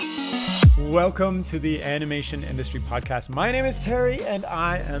Welcome to the Animation Industry Podcast. My name is Terry and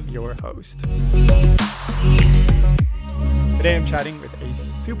I am your host. Today I'm chatting with a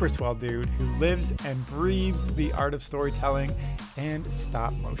super swell dude who lives and breathes the art of storytelling and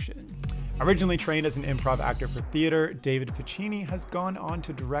stop motion. Originally trained as an improv actor for theater, David Ficini has gone on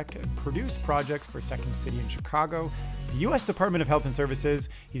to direct and produce projects for Second City in Chicago, the U.S. Department of Health and Services.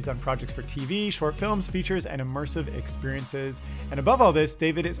 He's done projects for TV, short films, features, and immersive experiences. And above all this,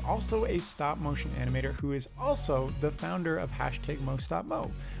 David is also a stop motion animator who is also the founder of #MoStopMo,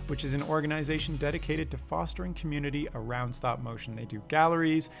 which is an organization dedicated to fostering community around stop motion. They do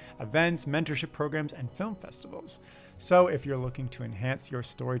galleries, events, mentorship programs, and film festivals. So if you're looking to enhance your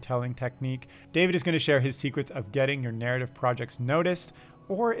storytelling technique, David is going to share his secrets of getting your narrative projects noticed.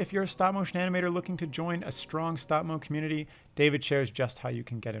 Or if you're a stop motion animator looking to join a strong stop mo community, David shares just how you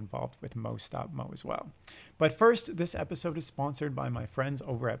can get involved with MoStopMo as well. But first, this episode is sponsored by my friends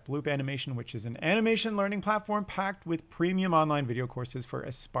over at Bloop Animation, which is an animation learning platform packed with premium online video courses for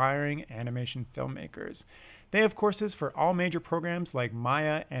aspiring animation filmmakers. They have courses for all major programs like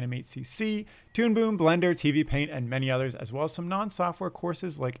Maya, Animate CC, Toon Boom, Blender, TV Paint, and many others, as well as some non-software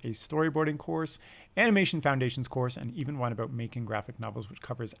courses like a storyboarding course, animation foundations course, and even one about making graphic novels, which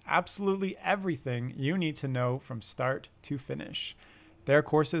covers absolutely everything you need to know from start to finish. Their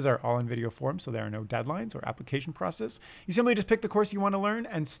courses are all in video form, so there are no deadlines or application process. You simply just pick the course you want to learn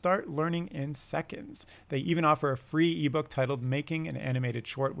and start learning in seconds. They even offer a free ebook titled Making an Animated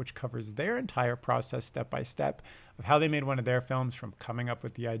Short, which covers their entire process step by step of how they made one of their films, from coming up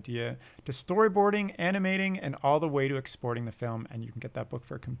with the idea to storyboarding, animating, and all the way to exporting the film. And you can get that book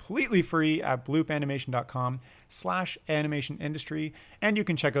for completely free at bloopanimation.com/animation-industry. And you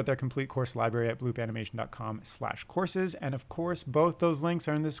can check out their complete course library at bloopanimation.com/courses. And of course, both those links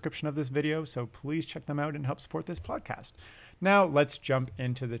are in the description of this video, so please check them out and help support this podcast. Now let's jump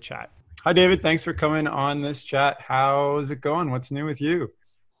into the chat. Hi, David. Thanks for coming on this chat. How's it going? What's new with you?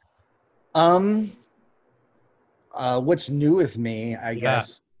 What's new with me, I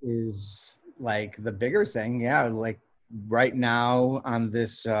guess, is like the bigger thing. Yeah, like right now on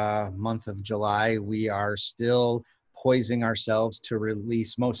this month of July, we are still poising ourselves to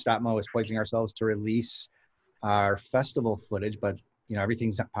release, MoStopMo is poising ourselves to release our festival footage, but you know,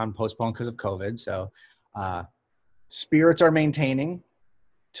 everything's on postponed because of COVID. So spirits are maintaining.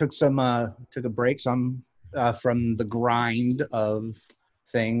 Took a break from the grind of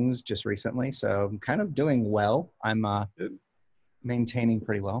things just recently, so I'm kind of doing well. I'm maintaining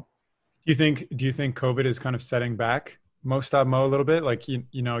pretty well. Do you think COVID is kind of setting back MoStopMo a little bit? Like you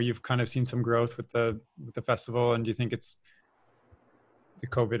know, you've kind of seen some growth with the festival, and do you think it's the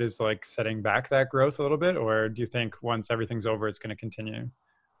COVID is like setting back that growth a little bit, or do you think once everything's over, it's going to continue?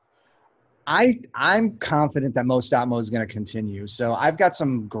 I'm confident that MoStopMo is going to continue. So I've got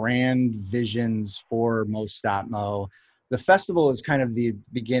some grand visions for MoStopMo. The festival is kind of the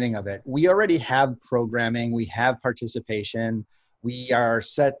beginning of it. We already have programming. We have participation. We are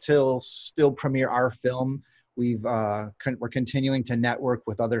set to still premiere our film. We're continuing to network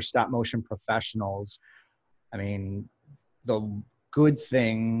with other stop motion professionals. I mean, the good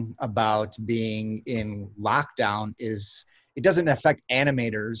thing about being in lockdown is it doesn't affect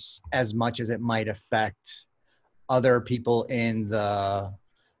animators as much as it might affect other people in the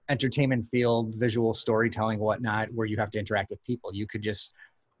entertainment field, visual storytelling, whatnot, where you have to interact with people. You could just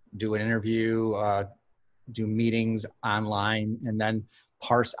do an interview, do meetings online, and then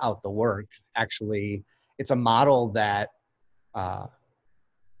parse out the work. Actually, it's a model that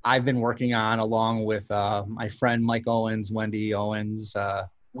I've been working on along with my friend Mike Owens, Wendy Owens.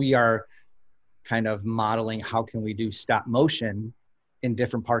 We are kind of modeling how can we do stop motion in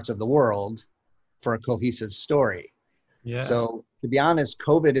different parts of the world for a cohesive story. Yeah. So to be honest,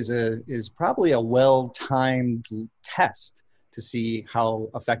 COVID is probably a well-timed test to see how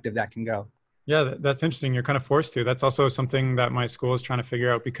effective that can go. Yeah, that's interesting. You're kind of forced to. That's also something that my school is trying to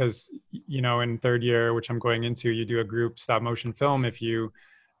figure out because, you know, in third year, which I'm going into, you do a group stop motion film if you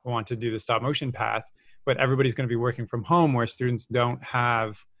want to do the stop motion path, but everybody's going to be working from home where students don't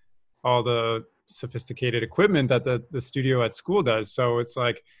have all the sophisticated equipment that the studio at school does. So it's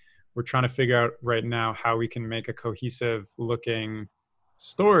like, we're trying to figure out right now how we can make a cohesive looking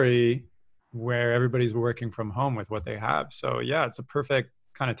story where everybody's working from home with what they have. So yeah, it's a perfect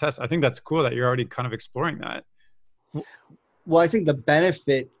kind of test. I think that's cool that you're already kind of exploring that. Well, I think the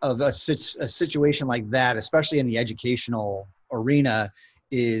benefit of a situation like that, especially in the educational arena,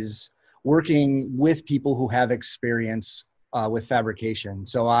 is working with people who have experience with fabrication.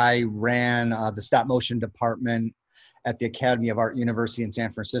 So I ran the stop motion department at the Academy of Art University in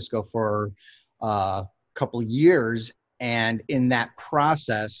San Francisco for a couple years. And in that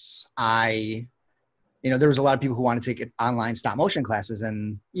process, there was a lot of people who want to take online stop motion classes,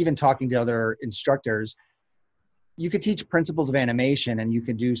 and even talking to other instructors, you could teach principles of animation and you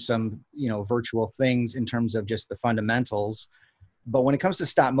could do some, virtual things in terms of just the fundamentals. But when it comes to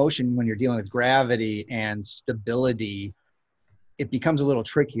stop motion, when you're dealing with gravity and stability, it becomes a little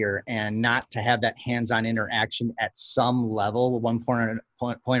trickier, and not to have that hands-on interaction at some level at one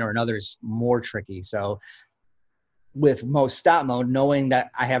point or another is more tricky. So with most stop mo, knowing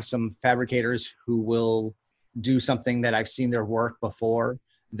that I have some fabricators who will do something that I've seen their work before,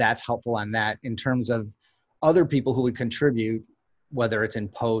 that's helpful on that. In terms of other people who would contribute, whether it's in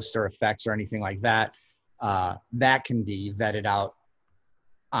post or effects or anything like that, that can be vetted out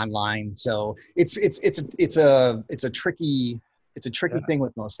online. So it's a tricky thing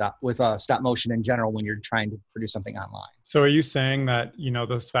with stop motion in general when you're trying to produce something online. So are you saying that,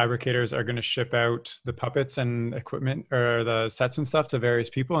 those fabricators are going to ship out the puppets and equipment or the sets and stuff to various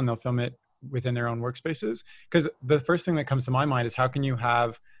people, and they'll film it within their own workspaces? Because the first thing that comes to my mind is, how can you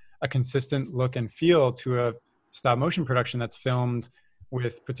have a consistent look and feel to a stop motion production that's filmed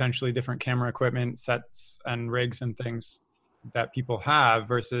with potentially different camera equipment, sets and rigs and things that people have,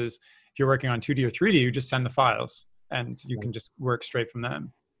 versus if you're working on 2D or 3D, you just send the files and you can just work straight from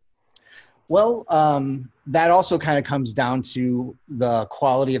them? Well, that also kind of comes down to the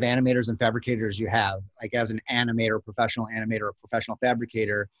quality of animators and fabricators you have. Like, as an animator, professional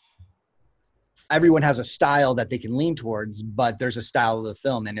fabricator, everyone has a style that they can lean towards, but there's a style of the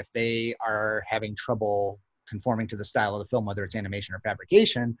film. And if they are having trouble conforming to the style of the film, whether it's animation or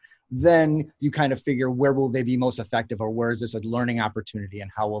fabrication, then you kind of figure, where will they be most effective, or where is this a learning opportunity, and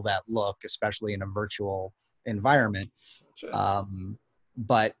how will that look, especially in a virtual environment. Sure.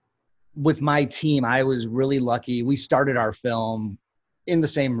 But with my team, I was really lucky. We started our film in the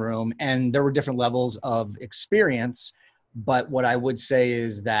same room, and there were different levels of experience. But what I would say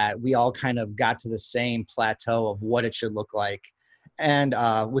is that we all kind of got to the same plateau of what it should look like. And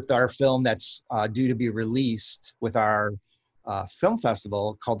with our film that's due to be released with our film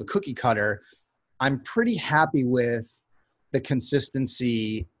festival called the Cookie Cutter, I'm pretty happy with the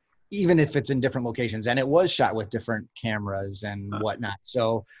consistency, even if it's in different locations. And it was shot with different cameras and whatnot.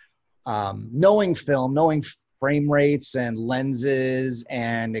 So knowing film, knowing frame rates and lenses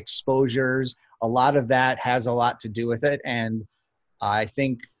and exposures, a lot of that has a lot to do with it. And I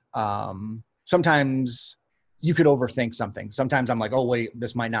think sometimes you could overthink something. Sometimes I'm like, oh, wait,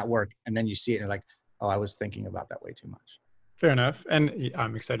 this might not work. And then you see it and you're like, oh, I was thinking about that way too much. Fair enough. And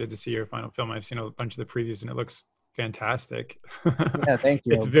I'm excited to see your final film. I've seen a bunch of the previews and it looks fantastic. Yeah, thank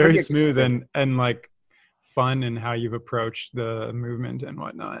you. It's very smooth and like fun in how you've approached the movement and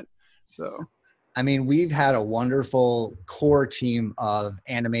whatnot. So, I mean, we've had a wonderful core team of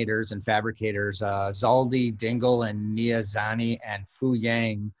animators and fabricators. Zaldi, Dingle, and Nia Zani and Fu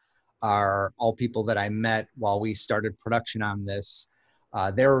Yang are all people that I met while we started production on this.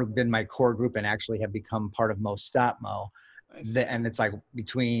 They've been my core group and actually have become part of Mo Stop Mo. Nice. And it's like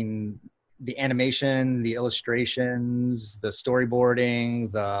between the animation, the illustrations, the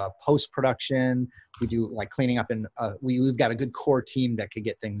storyboarding, the post-production, we do like cleaning up, and we've got a good core team that could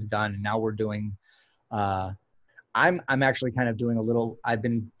get things done. And now we're doing, I'm actually kind of doing I've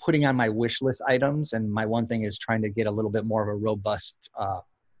been putting on my wish list items, and my one thing is trying to get a little bit more of a robust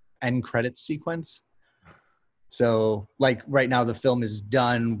end credits sequence. So like right now the film is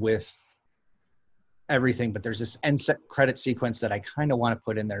done with everything, but there's this end credit sequence that I kind of want to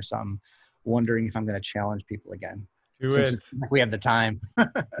put in there. So I'm wondering if I'm going to challenge people again. Since we have the time.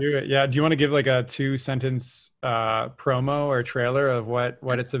 Do it. Yeah. Do you want to give like a 2-sentence promo or trailer of what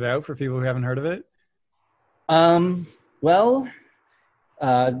it's about for people who haven't heard of it? Well,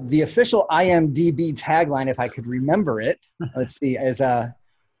 the official IMDb tagline, if I could remember it, let's see, is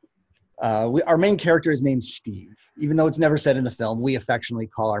our main character is named Steve. Even though it's never said in the film, we affectionately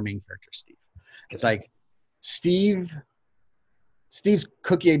call our main character Steve. It's like Steve's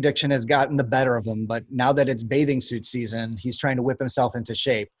cookie addiction has gotten the better of him, but now that it's bathing suit season, he's trying to whip himself into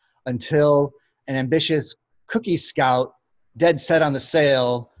shape until an ambitious cookie scout, dead set on the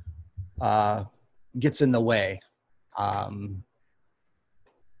sale, gets in the way. And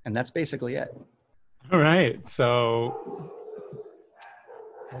that's basically it. All right. So,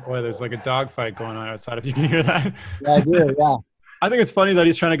 oh boy, there's like a dog fight going on outside, if you can hear that. Yeah, I do, yeah. I think it's funny that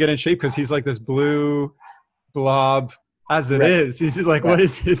he's trying to get in shape because he's like this blue blob as it is. He's like, what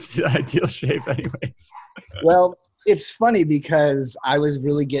is his ideal shape anyways? Well, it's funny because I was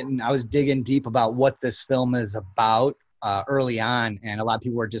digging deep about what this film is about early on. And a lot of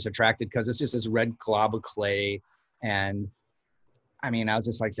people were just attracted because it's just this red glob of clay. And I mean, I was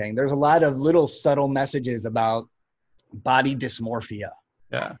just like saying, there's a lot of little subtle messages about body dysmorphia.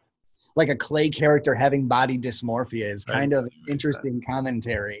 Yeah. Like a clay character having body dysmorphia is kind of interesting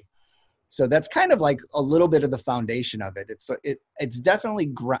commentary. So that's kind of like a little bit of the foundation of it. It's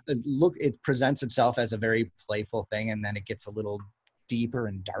definitely it presents itself as a very playful thing, and then it gets a little deeper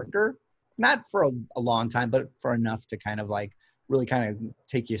and darker. Not for a long time, but for enough to kind of like really kind of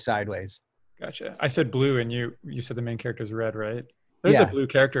take you sideways. Gotcha. I said blue, and you said the main character is red, right? There's a blue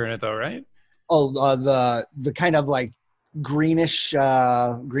character in it, though, right? Oh, the kind of like greenish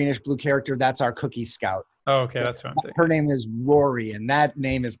blue character. That's our Cookie Scout. Oh, okay, that's what I'm thinking. Her name is Rory, and that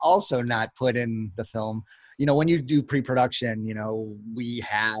name is also not put in the film. You know, when you do pre-production, you know, we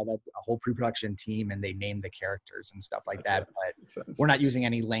had a whole pre-production team, and they named the characters and stuff like that. But we're not using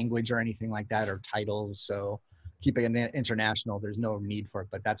any language or anything like that or titles. So keeping it international, there's no need for it.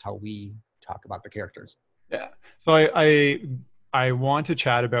 But that's how we talk about the characters. Yeah. So I want to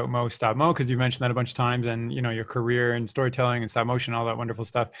chat about Mo Stop Mo because you mentioned that a bunch of times, and you know your career and storytelling and stop motion, all that wonderful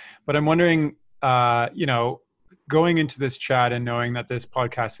stuff. But I'm wondering, you know, going into this chat and knowing that this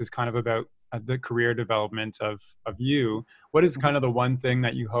podcast is kind of about the career development of you, what is kind of the one thing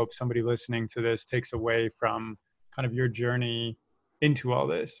that you hope somebody listening to this takes away from kind of your journey into all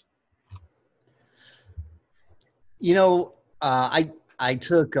this? You know, I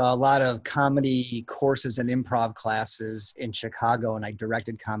took a lot of comedy courses and improv classes in Chicago, and I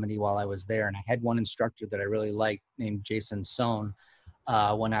directed comedy while I was there. And I had one instructor that I really liked named Jason Sohn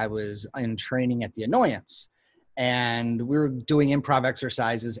when I was in training at The Annoyance. And we were doing improv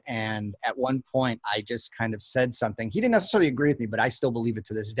exercises. And at one point, I just kind of said something. He didn't necessarily agree with me, but I still believe it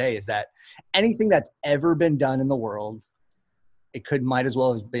to this day, is that anything that's ever been done in the world, might as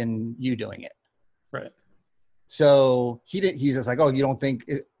well have been you doing it. Right. So he's just like, oh, you don't think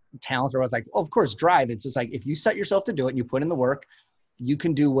talent? Or I was like, oh, of course, drive. It's just like, if you set yourself to do it and you put in the work, you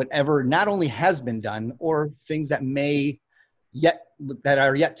can do whatever not only has been done or things that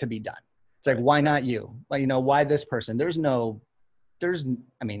are yet to be done. It's like, why not you? Like, you know, why this person?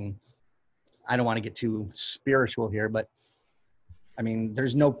 I mean, I don't want to get too spiritual here, but I mean,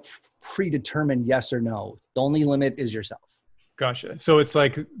 there's no predetermined yes or no. The only limit is yourself. Gotcha. So it's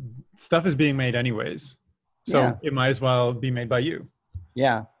like stuff is being made anyways. So It might as well be made by you.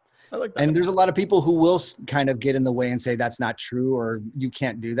 Yeah. I like that. And there's a lot of people who will kind of get in the way and say that's not true or you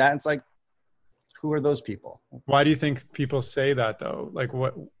can't do that. It's like, who are those people? Why do you think people say that though? Like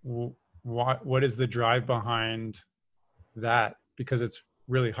what is the drive behind that? Because it's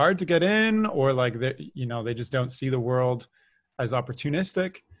really hard to get in, or like they just don't see the world as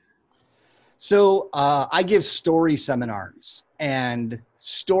opportunistic? So I give story seminars, and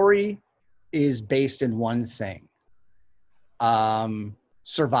story is based in one thing,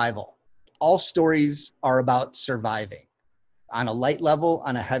 survival. All stories are about surviving on a light level,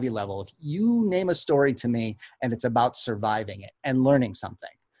 on a heavy level. If you name a story to me and it's about surviving it and learning something,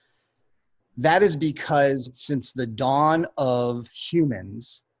 that is because since the dawn of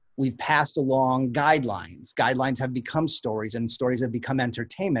humans, we've passed along guidelines. Guidelines have become stories, and stories have become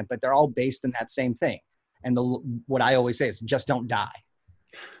entertainment, but they're all based in that same thing. And what I always say is just don't die.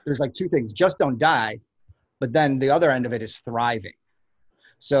 There's like two things, just don't die, but then the other end of it is thriving.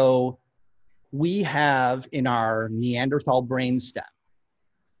 So we have in our Neanderthal brainstem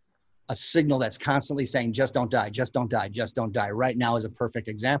a signal that's constantly saying, just don't die, just don't die, just don't die. Right now is a perfect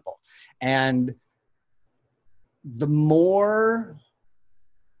example. And the more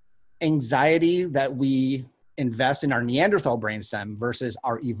anxiety that we invest in our Neanderthal brainstem versus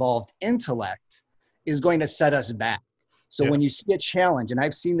our evolved intellect is going to set us back. So when you see a challenge, and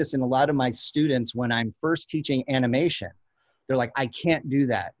I've seen this in a lot of my students when I'm first teaching animation, they're like, I can't do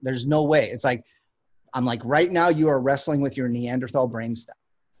that. There's no way. It's like, I'm like, right now you are wrestling with your Neanderthal brainstem.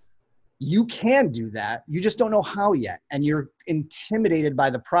 You can do that. You just don't know how yet. And you're intimidated by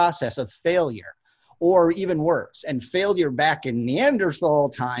the process of failure, or even worse. And failure back in Neanderthal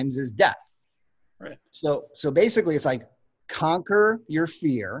times is death. Right. So basically it's like, conquer your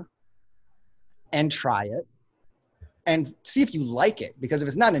fear and try it and see if you like it. Because if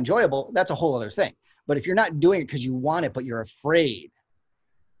it's not enjoyable, that's a whole other thing. But if you're not doing it because you want it, but you're afraid,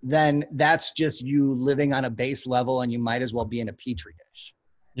 then that's just you living on a base level, and you might as well be in a petri dish.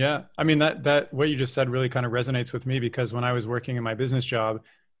 Yeah. I mean, that what you just said really kind of resonates with me, because when I was working in my business job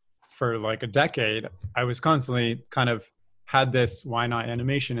for like a decade, I was constantly kind of had this why not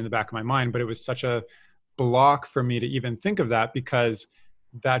animation in the back of my mind, but it was such a block for me to even think of that, because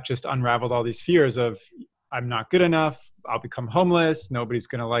that just unraveled all these fears of, I'm not good enough, I'll become homeless, nobody's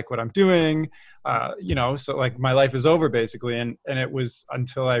going to like what I'm doing, so like my life is over basically. And it was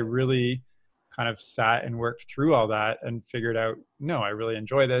until I really kind of sat and worked through all that and figured out, no, I really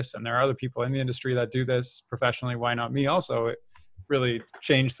enjoy this. And there are other people in the industry that do this professionally. Why not me also? It really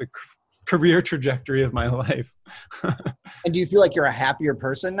changed the career trajectory of my life. And do you feel like you're a happier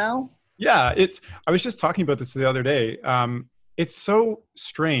person now? Yeah, I was just talking about this the other day. It's so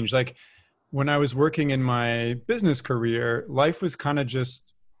strange. Like when I was working in my business career, life was kind of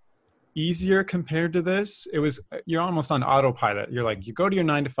just easier compared to this. You're almost on autopilot. You're like, you go to your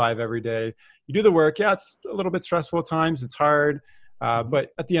 9 to 5 every day, you do the work. Yeah, it's a little bit stressful at times. It's hard. But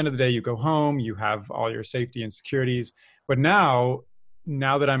at the end of the day, you go home, you have all your safety and securities. But now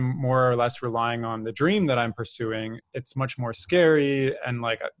that I'm more or less relying on the dream that I'm pursuing, it's much more scary. And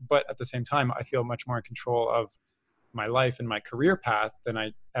like, but at the same time, I feel much more in control of my life and my career path than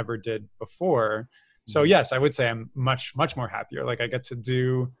I ever did before. So yes, I would say I'm much, much more happier. Like I get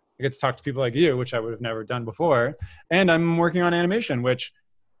to talk to people like you, which I would have never done before. And I'm working on animation, which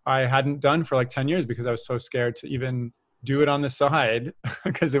I hadn't done for like 10 years because I was so scared to even do it on the side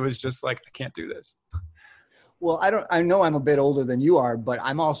because it was just like, I can't do this. Well, I know I'm a bit older than you are, but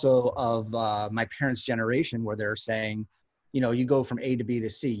I'm also of my parents' generation where they're saying, you go from A to B to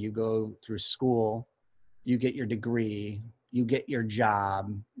C, you go through school, you get your degree, you get your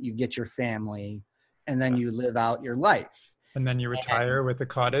job, you get your family, and then you live out your life. And then you retire with a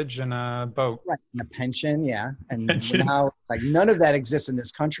cottage and a boat. Right, and a pension, yeah. And Pension. now it's like none of that exists in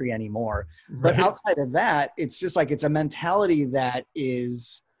this country anymore. But Right. outside of that, it's just like it's a mentality that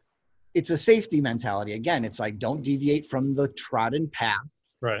it's a safety mentality. Again, it's like don't deviate from the trodden path,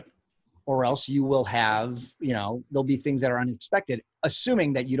 Right. or else you will have, there'll be things that are unexpected,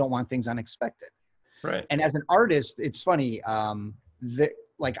 assuming that you don't want things unexpected. Right. And as an artist, it's funny,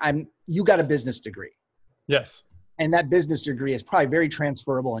 you got a business degree. Yes. And that business degree is probably very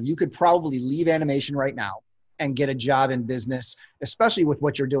transferable. And you could probably leave animation right now and get a job in business, especially with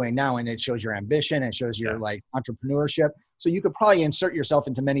what you're doing now. And it shows your ambition, it shows your like entrepreneurship. So you could probably insert yourself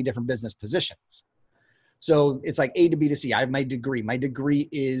into many different business positions. So it's like A to B to C. I have my degree. My degree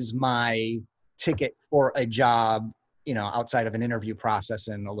is my ticket for a job, outside of an interview process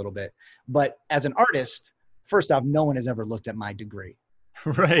in a little bit. But as an artist, first off, no one has ever looked at my degree.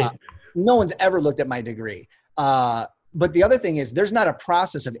 Right. No one's ever looked at my degree. But the other thing is there's not a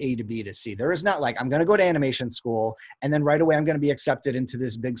process of A to B to C. There is not like, I'm going to go to animation school and then right away I'm going to be accepted into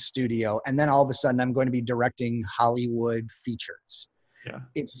this big studio. And then all of a sudden I'm going to be directing Hollywood features. Yeah.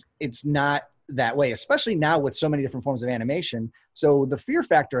 It's not that way, especially now with so many different forms of animation. So the fear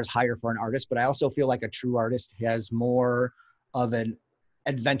factor is higher for an artist, but I also feel like a true artist has more of an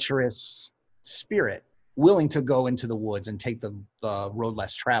adventurous spirit, willing to go into the woods and take the road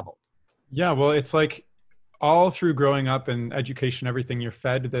less traveled. Yeah. Well, it's like all through growing up and education, everything, you're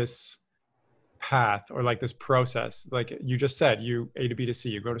fed this path or like this process. Like you just said, you A to B to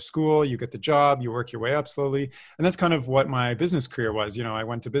C, you go to school, you get the job, you work your way up slowly. And that's kind of what my business career was. I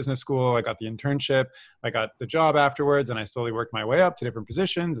went to business school, I got the internship, I got the job afterwards, and I slowly worked my way up to different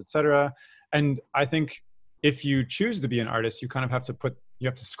positions, etc. And I think if you choose to be an artist, you kind of have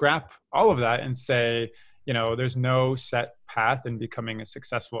to scrap all of that and say, there's no set path in becoming a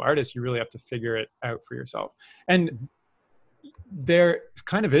successful artist. You really have to figure it out for yourself. And there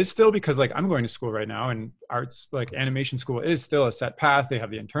kind of is still, because like I'm going to school right now, and arts, like animation school, is still a set path. They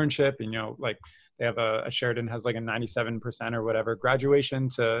have the internship, like they have a Sheridan has like a 97% or whatever graduation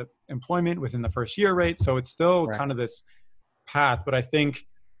to employment within the first year rate. So it's still kind of this path. But I think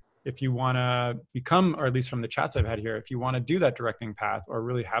if you want to become, or at least from the chats I've had here, if you want to do that directing path or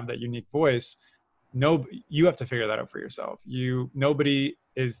really have that unique voice, you have to figure that out for yourself.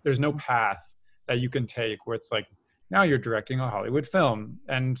 There's no path that you can take where it's like, now you're directing a Hollywood film,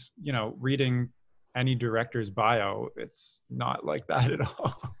 and, reading any director's bio, it's not like that at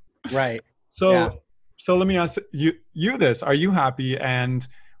all. Right. So let me ask you this, are you happy? And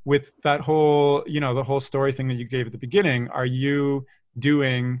with that whole, the whole story thing that you gave at the beginning, are you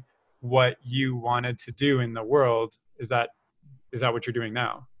doing what you wanted to do in the world? Is that what you're doing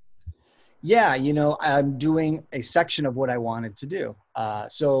now? Yeah, I'm doing a section of what I wanted to do.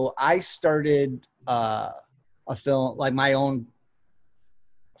 So I started a film, like my own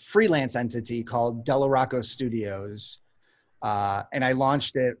freelance entity called Della Rocco Studios. And I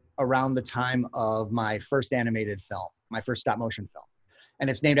launched it around the time of my first animated film, my first stop motion film. And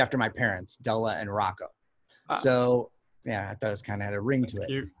it's named after my parents, Della and Rocco. So yeah, I thought it kind of had a ring to it.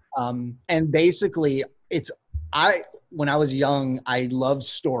 Cute. And basically when I was young, I loved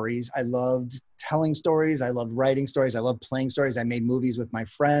stories. I loved telling stories. I loved writing stories. I loved playing stories. I made movies with my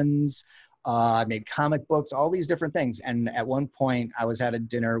friends. I made comic books, all these different things. And at one point I was at a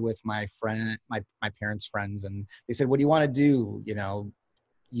dinner with my parents' friends, and they said, what do you want to do?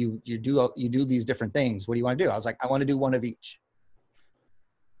 you do these different things. What do you want to do? I was like, I want to do one of each.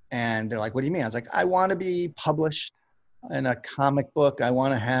 And they're like, what do you mean? I was like, I want to be published in a comic book. I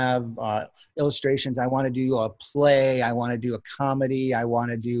want to have illustrations. I want to do a play. I want to do a comedy. I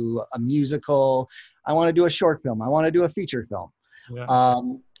want to do a musical. I want to do a short film. I want to do a feature film. Yeah.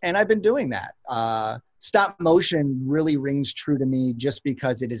 And I've been doing that. Stop motion really rings true to me just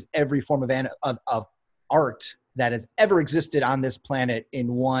because it is every form of art that has ever existed on this planet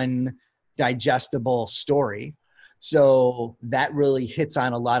in one digestible story. So that really hits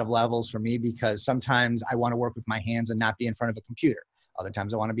on a lot of levels for me, because sometimes I want to work with my hands and not be in front of a computer. Other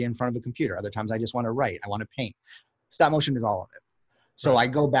times I want to be in front of a computer. Other times I just want to write. I want to paint. Stop motion is all of it. So Right. I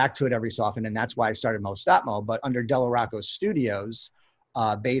go back to it every so often, and that's why I started Mo Stop Mo. But under Del Rocco Studios,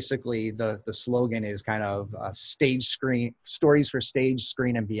 basically the slogan is kind of stage screen stories for stage,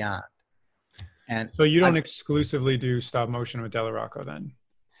 screen, and beyond. And So you don't exclusively do stop motion with Del Rocco then?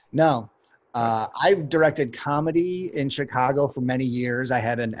 no, I've directed comedy in Chicago for many years. I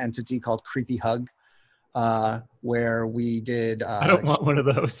had an entity called Creepy Hug, where we did. I don't want one of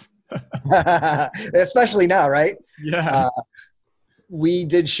those. Especially now, right? Yeah. We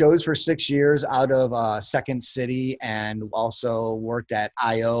did shows for 6 years out of Second City, and also worked at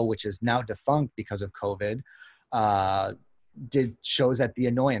IO, which is now defunct because of COVID. Did shows at The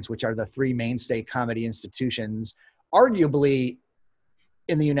Annoyance, which are the three mainstay comedy institutions, arguably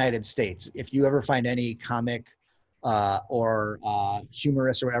in the United States. If you ever find any comic or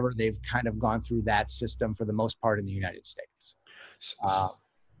humorist or whatever, they've kind of gone through that system for the most part in the United States.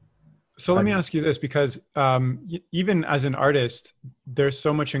 So let me ask you this, because even as an artist, there's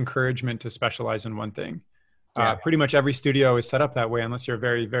so much encouragement to specialize in one thing. Yeah. Pretty much every studio is set up that way, unless you're a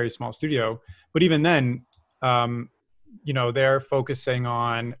very, very small studio. But even then, they're focusing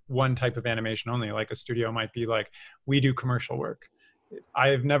on one type of animation only. Like a studio might be like, we do commercial work.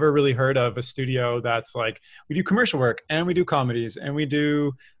 I've never really heard of a studio that's like, we do commercial work and we do comedies and we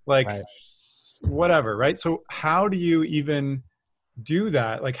do like whatever, right? So how do you even do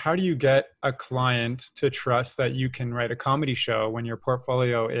that? Like, how do you get a client to trust that you can write a comedy show when your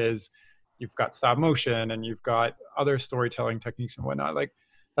portfolio is, you've got stop motion and you've got other storytelling techniques and whatnot? Like,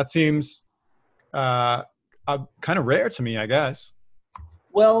 that seems kind of rare to me, I guess.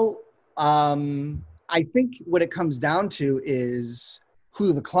 Well, I think what it comes down to is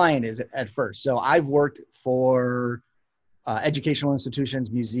who the client is at first. So I've worked for educational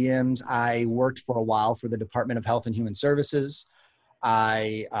institutions, museums. I worked for a while for the Department of Health and Human Services.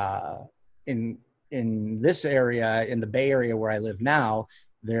 In this area, in the Bay Area where I live now,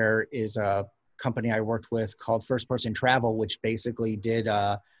 there is a company I worked with called First Person Travel, which basically did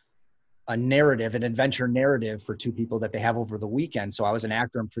a narrative, an adventure narrative for two people that they have over the weekend. So I was an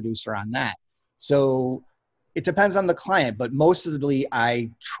actor and producer on that. So it depends on the client, but mostly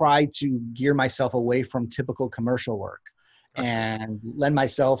I try to gear myself away from typical commercial work and lend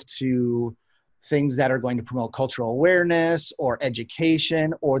myself to things that are going to promote cultural awareness or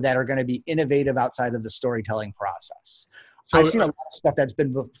education, or that are going to be innovative outside of the storytelling process. So I've seen a lot of stuff that's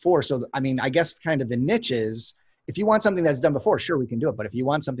been before. So, I mean, I guess kind of the niche is, if you want something that's done before, sure, we can do it. But if you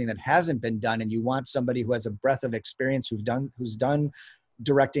want something that hasn't been done and you want somebody who has a breadth of experience, who's done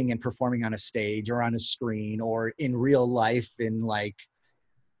directing and performing on a stage or on a screen or in real life in like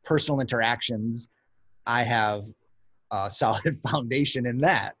personal interactions, I have a solid foundation in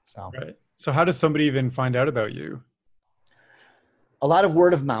that. So, right. So how does somebody even find out about you? a lot of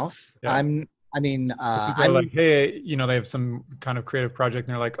word of mouth. Yeah. I'm like, hey, they have some kind of creative project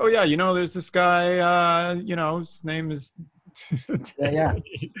and they're like, oh yeah, there's this guy, his name is yeah.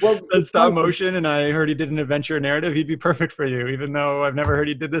 Well, stop motion, and I heard he did an adventure narrative. He'd be perfect for you, even though I've never heard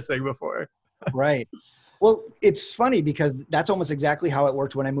he did this thing before. Right. Well, it's funny because that's almost exactly how it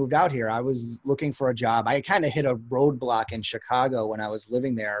worked when I moved out here. I was looking for a job. I kind of hit a roadblock in Chicago when I was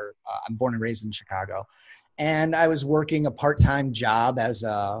living there. I'm born and raised in Chicago. And I was working a part-time job as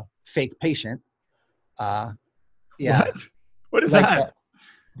a fake patient. Yeah. What is that?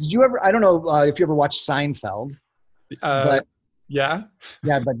 Did you ever, I don't know if you ever watched Seinfeld. But yeah,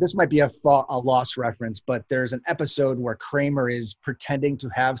 but this might be a lost reference, but there's an episode where Kramer is pretending to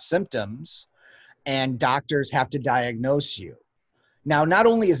have symptoms and doctors have to diagnose you. Now, not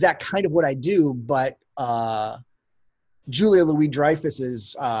only is that kind of what I do, but Julia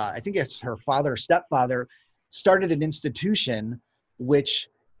Louis-Dreyfus's, I think it's her father or stepfather, started an institution which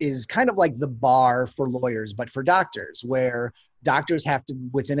is kind of like the bar for lawyers, but for doctors, where doctors have to,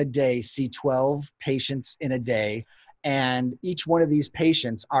 within a day, see 12 patients in a day. And each one of these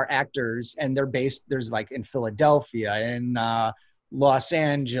patients are actors, and they're based, there's like in Philadelphia, in Los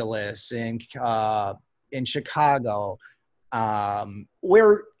Angeles, in Chicago,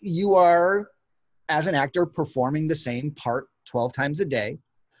 where you are, as an actor, performing the same part 12 times a day.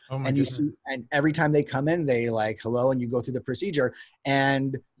 Oh my And you goodness. see, and every time they come in, they like, hello, and you go through the procedure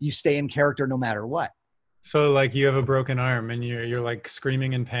and you stay in character no matter what. So like you have a broken arm and you're like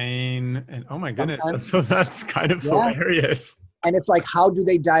screaming in pain and oh my goodness. Sometimes, So that's kind of yeah. hilarious. And it's like, how do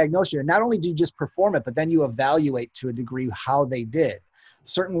they diagnose you? And not only do you just perform it, but then you evaluate to a degree how they did.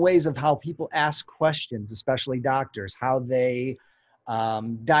 Certain ways of how people ask questions, especially doctors, how they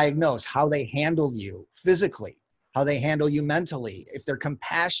diagnose, how they handle you physically, how they handle you mentally, if they're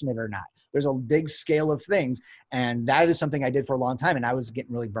compassionate or not. There's a big scale of things. And that is something I did for a long time. And I was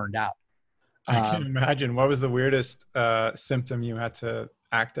getting really burned out. I can imagine. What was the weirdest symptom you had to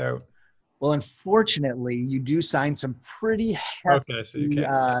act out? Well, unfortunately, you do sign some pretty Okay, so you hefty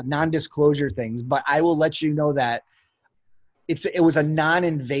can't say. non-disclosure things, but I will let you know that it was a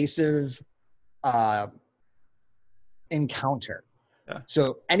non-invasive encounter. Yeah.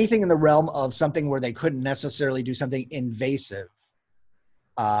 So anything in the realm of something where they couldn't necessarily do something invasive,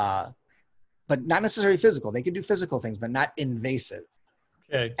 but not necessarily physical. They could do physical things, but not invasive.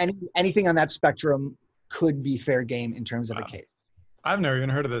 Okay. Anything on that spectrum could be fair game in terms of a case. I've never even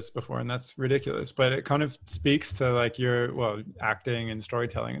heard of this before, and that's ridiculous. But it kind of speaks to like your acting and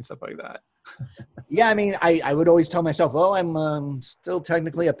storytelling and stuff like that. Yeah, I mean, I would always tell myself, well, I'm still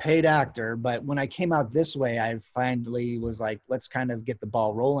technically a paid actor. But when I came out this way, I finally was like, let's kind of get the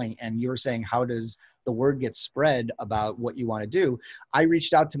ball rolling. And you were saying, how does the word get spread about what you want to do? I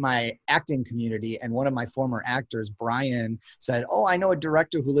reached out to my acting community, and one of my former actors, Brian, said, oh, I know a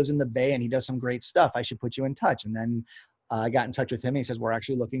director who lives in the Bay and he does some great stuff. I should put you in touch. And then I got in touch with him. And he says, we're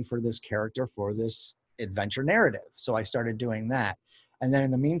actually looking for this character for this adventure narrative. So I started doing that. And then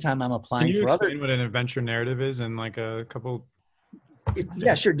in the meantime, I'm applying Can you for explain what an adventure narrative is in like a couple?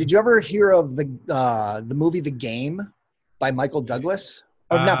 Yeah, sure. Did you ever hear of the movie The Game by Michael Douglas?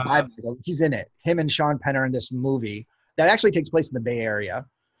 Or not by Michael, he's in it. Him and Sean Penn are in this movie that actually takes place in the Bay Area,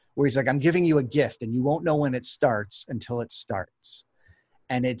 where he's like, I'm giving you a gift and you won't know when it starts until it starts.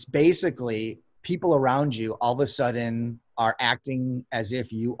 And it's basically people around you all of a sudden are acting as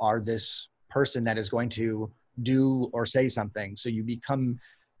if you are this person that is going to do or say something. So you become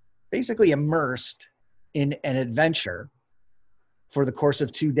basically immersed in an adventure for the course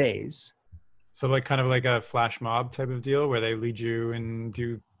of 2 days. So like kind of like a flash mob type of deal where they lead you and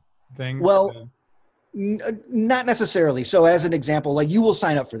do things? Well, not necessarily. So as an example, like you will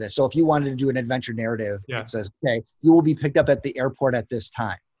sign up for this. So if you wanted to do an adventure narrative, Yeah. It says, okay, you will be picked up at the airport at this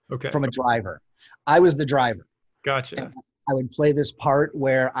time from a driver. I was the driver. Gotcha. And I would play this part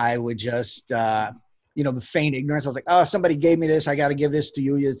where I would just, feign ignorance. I was like, oh, somebody gave me this. I got to give this to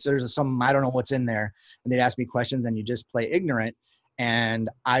you. There's some, I don't know what's in there. And they'd ask me questions and you just play ignorant. And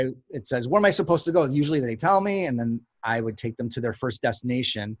it says, where am I supposed to go? Usually they tell me, and then I would take them to their first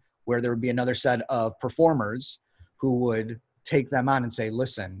destination where there would be another set of performers who would take them on and say,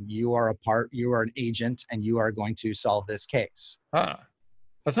 listen, you are an agent and you are going to solve this case. That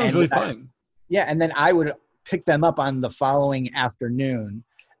sounds really fun. Yeah. And then I would pick them up on the following afternoon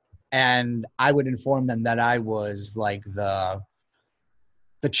and I would inform them that I was like the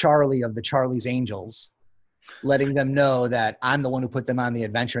Charlie of the Charlie's Angels, letting them know that I'm the one who put them on the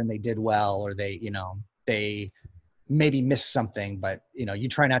adventure and they did well, or they maybe missed something, but you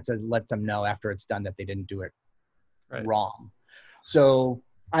try not to let them know after it's done that they didn't do it wrong. So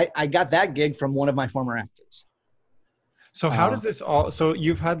I got that gig from one of my former actors. So how does this all, so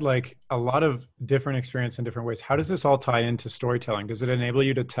you've had like a lot of different experience in different ways. How does this all tie into storytelling? Does it enable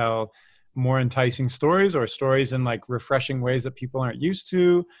you to tell more enticing stories or stories in like refreshing ways that people aren't used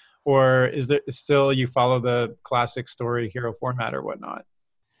to? Or is it still you follow the classic story hero format or whatnot?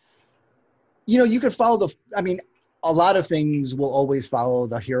 You could follow a lot of things will always follow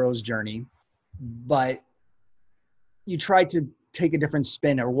the hero's journey, but you try to take a different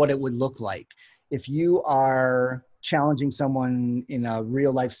spin or what it would look like. If you are challenging someone in a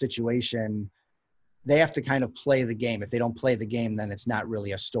real life situation, they have to kind of play the game. If they don't play the game, then it's not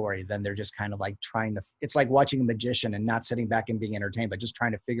really a story. Then they're just kind of like it's like watching a magician and not sitting back and being entertained, but just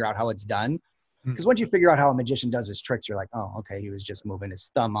trying to figure out how it's done. Because once you figure out how a magician does his tricks, you're like, oh, okay, he was just moving his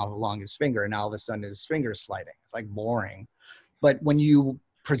thumb along his finger and now all of a sudden his finger is sliding. It's like boring. But when you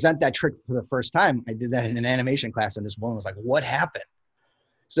present that trick for the first time, I did that in an animation class and this woman was like, what happened?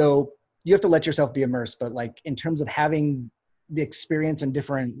 So you have to let yourself be immersed. But like in terms of having the experience in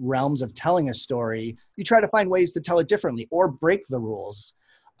different realms of telling a story, you try to find ways to tell it differently or break the rules.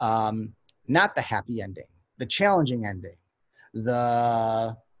 Not the happy ending, the challenging ending,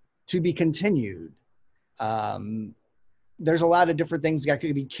 the to be continued. There's a lot of different things that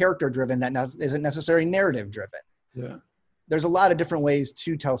could be character driven that isn't necessarily narrative driven. Yeah. there's a lot of different ways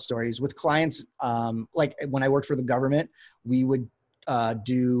to tell stories with clients. Like when I worked for the government, we would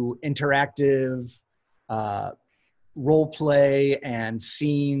do interactive role play and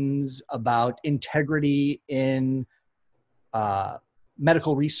scenes about integrity in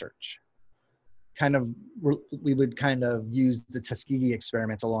medical research. We would kind of use the Tuskegee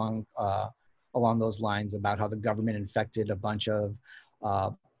experiments along those lines about how the government infected a bunch of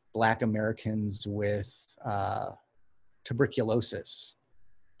Black Americans with tuberculosis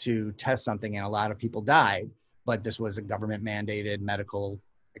to test something, and a lot of people died, but this was a government mandated medical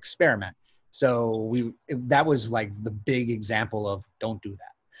experiment. So that was like the big example of don't do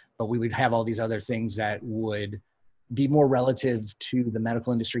that. But we would have all these other things that would be more relative to the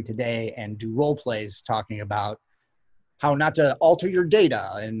medical industry today and do role plays talking about how not to alter your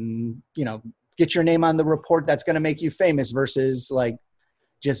data and, get your name on the report that's going to make you famous versus like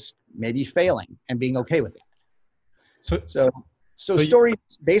just maybe failing and being okay with it. So stories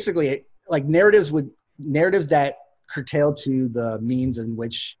basically like narratives that curtail to the means in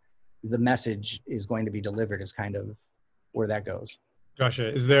which the message is going to be delivered is kind of where that goes.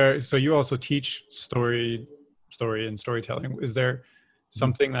 Gotcha. So you also teach story and storytelling. Is there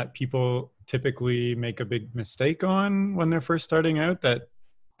something that people typically make a big mistake on when they're first starting out that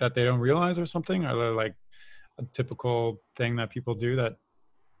they don't realize or something? Are there like a typical thing that people do that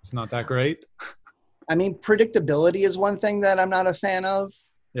is not that great? I mean, predictability is one thing that I'm not a fan of.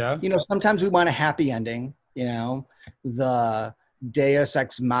 Yeah. Sometimes we want a happy ending, the deus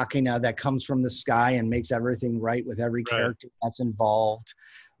ex machina that comes from the sky and makes everything right with every character that's involved.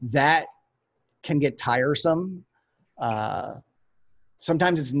 That can get tiresome.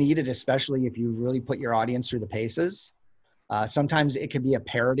 Sometimes it's needed, especially if you really put your audience through the paces. Sometimes it could be a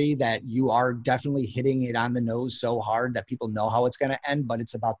parody that you are definitely hitting it on the nose so hard that people know how it's going to end, but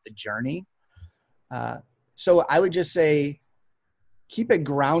it's about the journey. So I would just say, keep it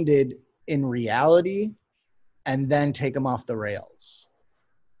grounded in reality and then take them off the rails.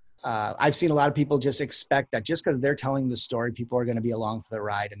 I've seen a lot of people just expect that just because they're telling the story, people are going to be along for the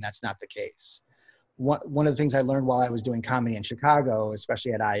ride, and that's not the case. One of the things I learned while I was doing comedy in Chicago,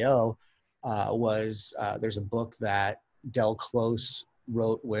 especially at I.O., was there's a book that Del Close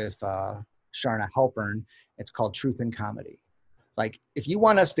wrote with Sharna Halpern. It's called Truth in Comedy. Like, if you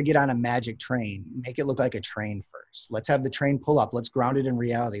want us to get on a magic train, make it look like a train first. Let's have the train pull up. Let's ground it in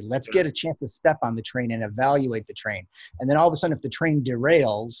reality. Let's get a chance to step on the train and evaluate the train. And then all of a sudden, if the train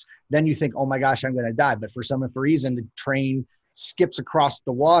derails, then you think, oh my gosh, I'm going to die. But for some reason, the train skips across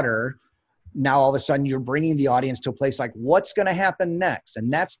the water. Now, all of a sudden, you're bringing the audience to a place like, what's going to happen next?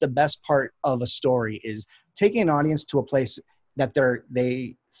 And that's the best part of a story, is taking an audience to a place that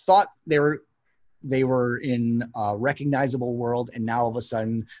they thought they were in a recognizable world, and now all of a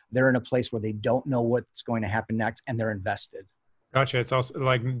sudden they're in a place where they don't know what's going to happen next, and they're invested. Gotcha. It's also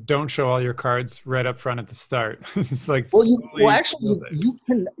like, don't show all your cards right up front at the start. It's like, you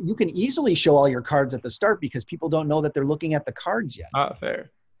can easily show all your cards at the start because people don't know that they're looking at the cards yet.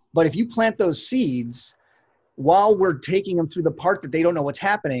 Fair. But if you plant those seeds while we're taking them through the part that they don't know what's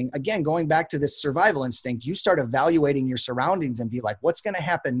happening, again, going back to this survival instinct, you start evaluating your surroundings and be like, what's going to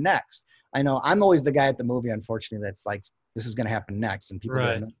happen next? I know I'm always the guy at the movie, unfortunately, that's like, this is going to happen next. And people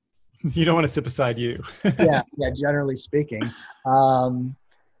don't know. You don't want to sit beside you. yeah, generally speaking.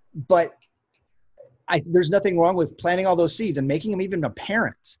 But there's nothing wrong with planting all those seeds and making them even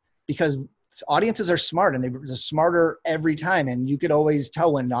apparent, because audiences are smart, and they're smarter every time. And you could always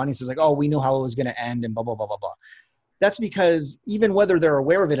tell when an audience is like, oh, we knew how it was going to end and blah, blah, blah, blah, blah. That's because even whether they're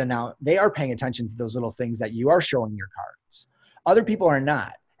aware of it or not, they are paying attention to those little things that you are showing your cards. Other people are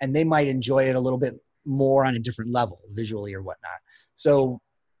not, and they might enjoy it a little bit more on a different level, visually or whatnot. So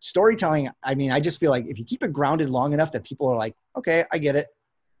storytelling, I mean, I just feel like if you keep it grounded long enough that people are like, okay, I get it.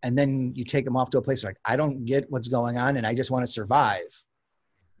 And then you take them off to a place like, I don't get what's going on, and I just want to survive.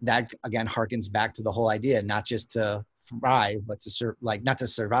 That again harkens back to the whole idea, not just to thrive, but to not to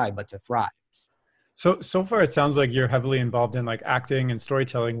survive, but to thrive. So far, it sounds like you're heavily involved in like acting and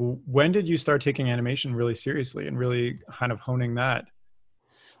storytelling. When did you start taking animation really seriously and really kind of honing that?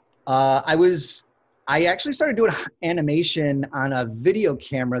 I actually started doing animation on a video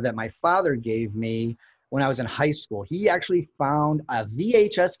camera that my father gave me when I was in high school. He actually found a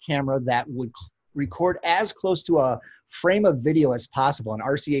VHS camera that would record as close to a frame of video as possible, an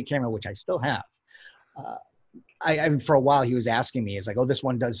RCA camera, which I still have. For a while, he was asking me, he's like, oh, this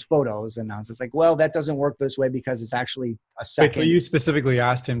one does photos. And I was just like, well, that doesn't work this way because it's actually a second. Wait, so you specifically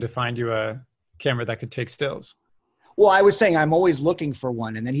asked him to find you a camera that could take stills? Well, I was saying I'm always looking for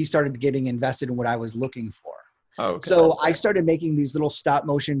one. And then he started getting invested in what I was looking for. Oh, okay. So I started making these little stop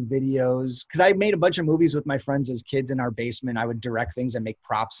motion videos because I made a bunch of movies with my friends as kids in our basement. I would direct things and make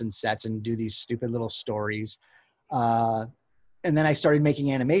props and sets and do these stupid little stories. And then I started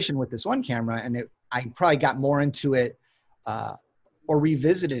making animation with this one camera, and I probably got more into it or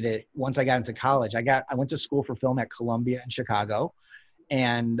revisited it once I got into college. I went to school for film at Columbia in Chicago.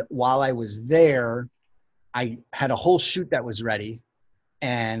 And while I was there, I had a whole shoot that was ready.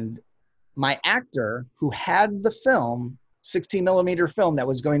 And my actor who had the film, 16 millimeter film that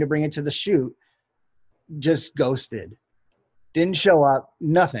was going to bring it to the shoot, just ghosted, didn't show up,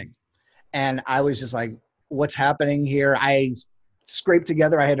 nothing. And I was just like, what's happening here? I scraped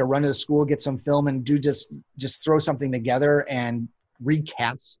together. I had to run to the school, get some film and just throw something together and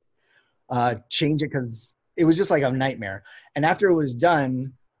recast, change it, because it was just like a nightmare. And after it was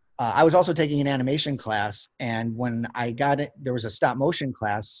done, I was also taking an animation class. And when I got it, there was a stop motion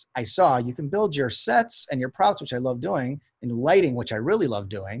class. I saw you can build your sets and your props, which I love doing, and lighting, which I really love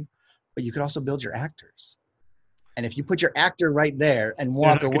doing, but you could also build your actors. And if you put your actor right there and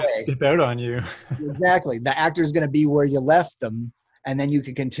walk away, skip out on you. Exactly. The actor is going to be where you left them, and then you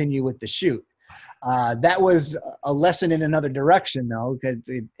can continue with the shoot. That was a lesson in another direction, though, because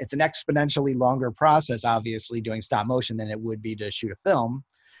it's an exponentially longer process, obviously, doing stop motion than it would be to shoot a film.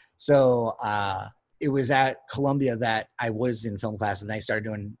 So it was at Columbia that I was in film classes, and I started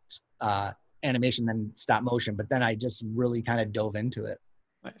doing animation, then stop motion. But then I just really kind of dove into it.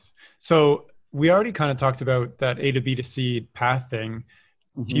 Nice. So we already kind of talked about that A to B to C path thing.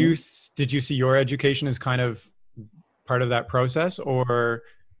 Mm-hmm. Did you see your education as kind of part of that process, or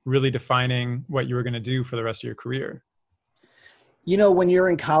really defining what you were going to do for the rest of your career? You know, when you're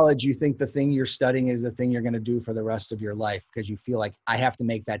in college, you think the thing you're studying is the thing you're going to do for the rest of your life, because you feel like I have to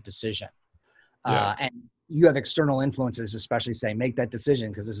make that decision. Yeah. And you have external influences, especially saying, make that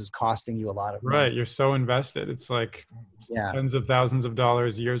decision because this is costing you a lot of money. Right. You're so invested. It's like tens of thousands of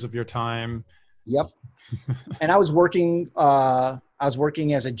dollars, years of your time. Yep. And I was working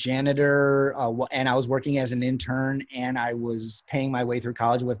as a janitor, and I was working as an intern, and I was paying my way through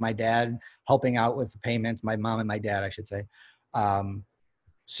college with my dad, helping out with the payments, my mom and my dad, I should say.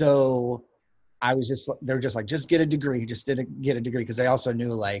 So I was they're just like, just get a degree, get a degree. Cause they also knew,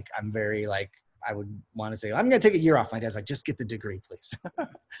 like, I'm very, like, I would want to say, I'm going to take a year off. My dad's like, just get the degree, please.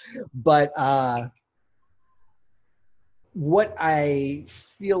 But, what I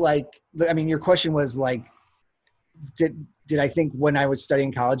feel like, I mean, your question was like, did I think when I was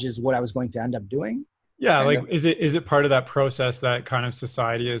studying college is what I was going to end up doing? Yeah. Like, is it part of that process that kind of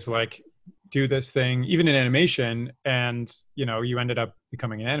society is like, do this thing, even in animation, and, you know, you ended up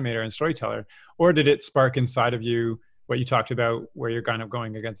becoming an animator and storyteller? Or did it spark inside of you what you talked about, where you're kind of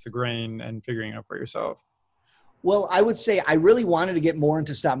going against the grain and figuring it out for yourself? Well, I would say I really wanted to get more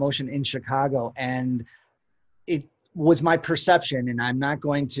into stop motion in Chicago, and it was my perception, and I'm not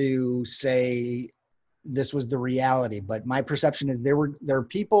going to say this was the reality, but my perception is there are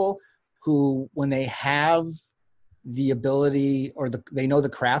people who, when they have the ability or they know the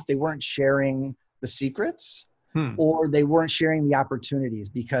craft, they weren't sharing the secrets, or they weren't sharing the opportunities,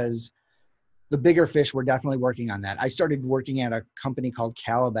 because the bigger fish were definitely working on that. I started working at a company called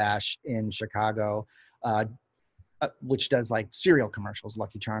Calabash in Chicago, which does like cereal commercials,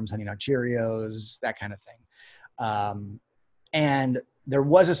 Lucky Charms, Honey Nut Cheerios, that kind of thing. And there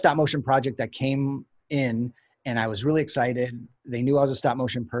was a stop motion project that came in, and I was really excited. They knew I was a stop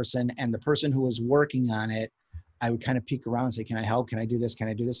motion person, and the person who was working on it, I would kind of peek around and say, can I help? Can I do this? Can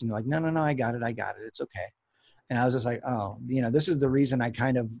I do this? And they're like, no, I got it. It's okay. And I was just like, oh, you know, this is the reason I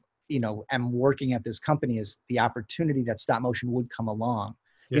kind of, you know, am working at this company, is the opportunity that stop motion would come along.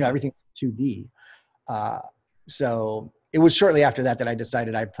 Yeah. You know, everything 2D. So it was shortly after that I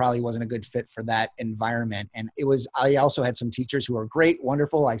decided I probably wasn't a good fit for that environment. And I also had some teachers who are great,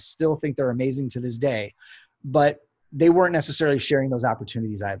 wonderful. I still think they're amazing to this day, but they weren't necessarily sharing those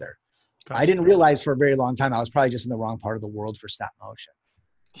opportunities either. Gotcha. I didn't realize for a very long time I was probably just in the wrong part of the world for stop motion.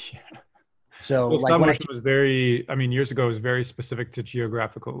 Yeah. So well, stop motion was years ago, it was very specific to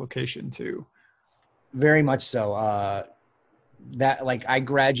geographical location too. Very much so. That, like, I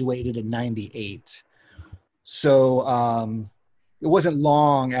graduated in 98. So it wasn't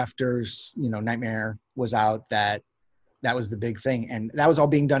long after, you know, Nightmare was out that was the big thing. And that was all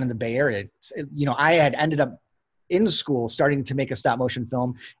being done in the Bay Area. You know, I had ended up in school starting to make a stop motion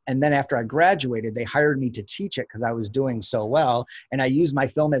film. And then after I graduated, they hired me to teach it because I was doing so well. And I used my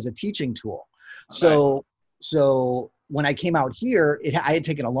film as a teaching tool. Oh, so when I came out here, I had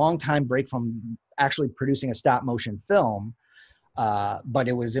taken a long time break from actually producing a stop motion film. But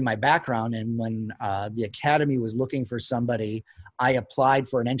it was in my background. And when the Academy was looking for somebody, I applied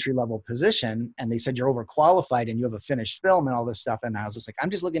for an entry-level position and they said, you're overqualified and you have a finished film and all this stuff. And I was just like, I'm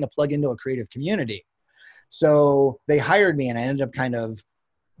just looking to plug into a creative community. So they hired me and I ended up kind of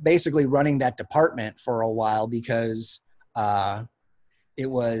basically running that department for a while because I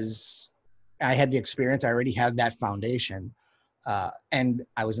had the experience. I already had that foundation and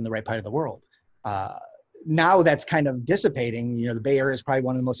I was in the right part of the world. Now that's kind of dissipating. You know, the Bay Area is probably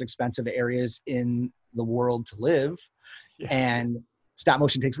one of the most expensive areas in the world to live. Yeah. And stop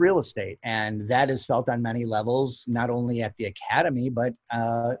motion takes real estate. And that is felt on many levels, not only at the academy, but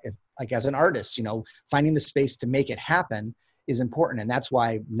like as an artist, you know, finding the space to make it happen is important. And that's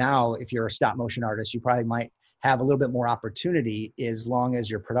why now, if you're a stop motion artist, you probably might have a little bit more opportunity as long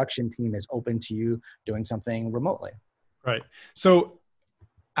as your production team is open to you doing something remotely. Right. So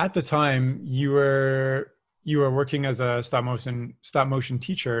at the time you were working as a stop motion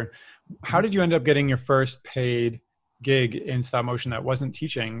teacher. How did you end up getting your first paid gig in stop motion that wasn't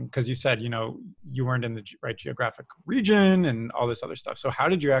teaching? Because you said, you know, you weren't in the right geographic region and all this other stuff. So how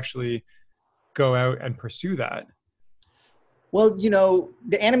did you actually go out and pursue that? Well, you know,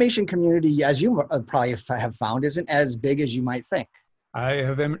 the animation community, as you probably have found, isn't as big as you might think. I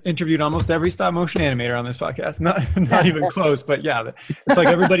have interviewed almost every stop motion animator on this podcast. Not even close, but yeah, it's like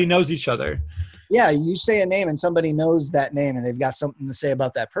everybody knows each other. Yeah, you say a name and somebody knows that name and they've got something to say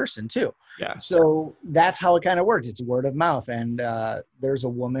about that person too. Yeah. So that's how it kind of works. It's word of mouth. And there's a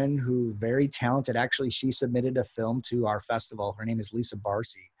woman who very talented. Actually, she submitted a film to our festival. Her name is Lisa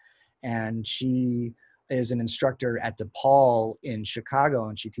Barcy. And she is an instructor at DePaul in Chicago,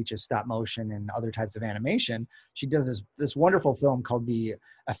 and she teaches stop motion and other types of animation. She does this wonderful film called The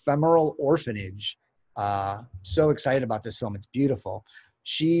Ephemeral Orphanage. So excited about this film. It's beautiful.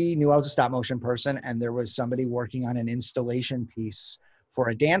 She knew I was a stop motion person, and there was somebody working on an installation piece for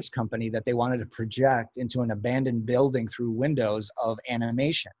a dance company that they wanted to project into an abandoned building through windows of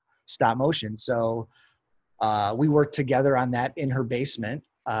animation, stop motion. So we worked together on that in her basement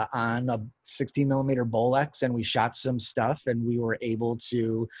on a 16 millimeter Bolex, and we shot some stuff, and we were able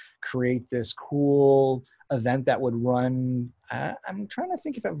to create this cool event that would run, I'm trying to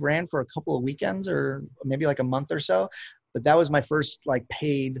think if it ran for a couple of weekends or maybe like a month or so, but that was my first like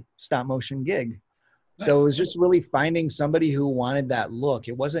paid stop motion gig. Nice. So it was just really finding somebody who wanted that look.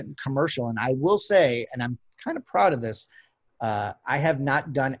 It wasn't commercial. And I will say, and I'm kind of proud of this, I have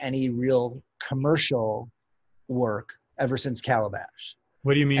not done any real commercial work ever since Calabash.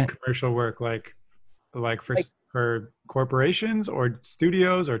 What do you mean commercial work? Like for corporations or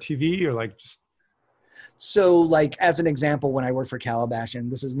studios or TV or like just? So like as an example, when I worked for Calabash,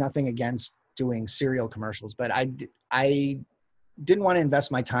 and this is nothing against doing cereal commercials, but I didn't want to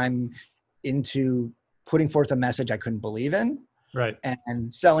invest my time into putting forth a message I couldn't believe in. Right.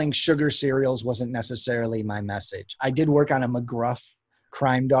 And selling sugar cereals wasn't necessarily my message. I did work on a McGruff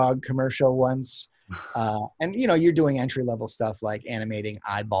Crime Dog commercial once. And you know, you're doing entry-level stuff like animating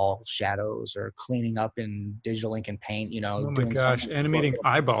eyeball shadows or cleaning up in digital ink and paint, you know. Oh my gosh, animating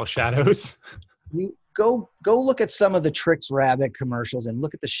eyeball shadows. You go look at some of the Trix Rabbit commercials and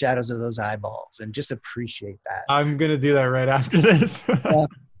look at the shadows of those eyeballs and just appreciate that. I'm going to do that right after this.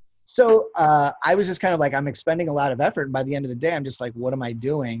 So I was just kind of like, I'm expending a lot of effort. And by the end of the day, I'm just like, what am I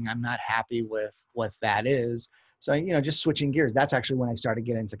doing? I'm not happy with what that is. So, you know, just switching gears. That's actually when I started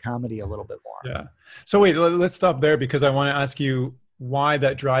getting into comedy a little bit more. Yeah. So wait, let's stop there because I want to ask you why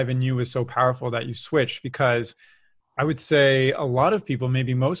that drive in you was so powerful that you switched. Because I would say a lot of people,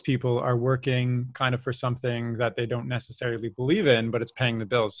 maybe most people, are working kind of for something that they don't necessarily believe in, but it's paying the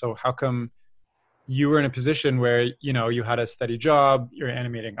bills. So how come you were in a position where, you know, you had a steady job, you're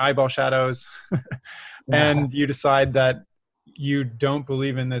animating eyeball shadows, and you decide that you don't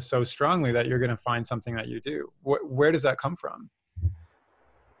believe in this so strongly that you're going to find something that you do? Where does that come from?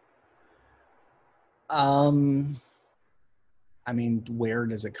 I mean, where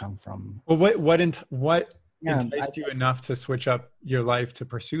does it come from? Well, what enticed you enough to switch up your life to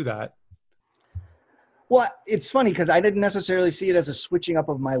pursue that? Well, it's funny because I didn't necessarily see it as a switching up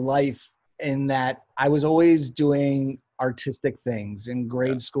of my life, in that I was always doing artistic things in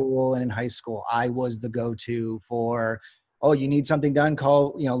grade school and in high school. I was the go-to for, oh, you need something done,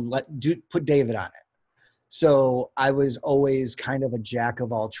 call, you know, put David on it. So I was always kind of a jack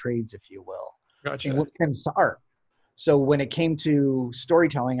of all trades, if you will. Gotcha. And what comes to art. So when it came to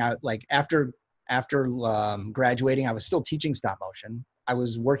storytelling, I like after graduating, I was still teaching stop motion. I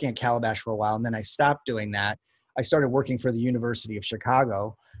was working at Calabash for a while, and then I stopped doing that. I started working for the University of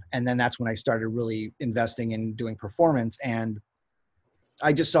Chicago. And then that's when I started really investing in doing performance. And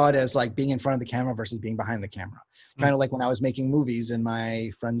I just saw it as like being in front of the camera versus being behind the camera. Kind of like when I was making movies in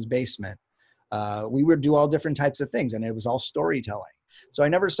my friend's basement. We would do all different types of things, and it was all storytelling. So I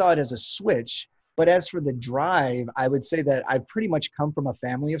never saw it as a switch. But as for the drive, I would say that I pretty much come from a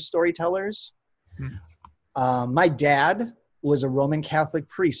family of storytellers. My dad was a Roman Catholic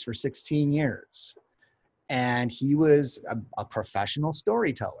priest for 16 years, and he was a professional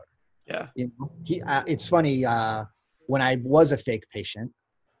storyteller. Yeah. It's funny, when I was a fake patient,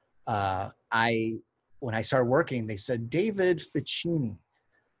 when I started working, they said, David Ficini,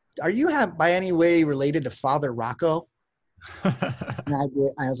 are you by any way related to Father Rocco? And I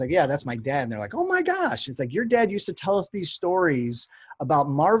was like, yeah, that's my dad. And they're like, oh my gosh. It's like, your dad used to tell us these stories about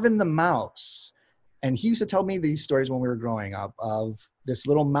Marvin the mouse. And he used to tell me these stories when we were growing up of this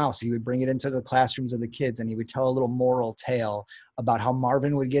little mouse. He would bring it into the classrooms of the kids, and he would tell a little moral tale about how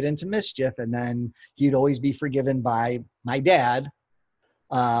Marvin would get into mischief. And then he'd always be forgiven by my dad,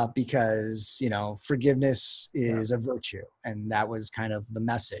 because, forgiveness is a virtue. And that was kind of the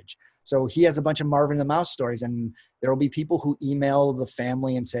message. So he has a bunch of Marvin the Mouse stories, and there will be people who email the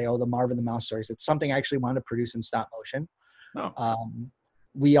family and say, oh, the Marvin the Mouse stories. It's something I actually wanted to produce in stop motion.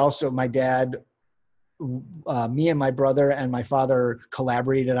 We also, my dad, me and my brother and my father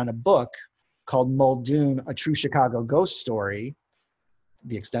collaborated on a book called Muldoon, A True Chicago Ghost Story.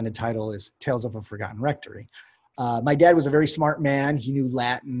 The extended title is Tales of a Forgotten Rectory. My dad was a very smart man. He knew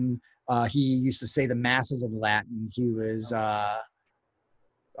Latin. He used to say the masses in Latin. He was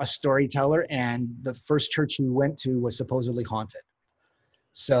a storyteller, and the first church he went to was supposedly haunted.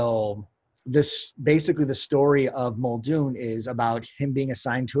 So this, basically the story of Muldoon is about him being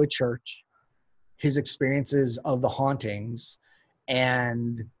assigned to a church, his experiences of the hauntings,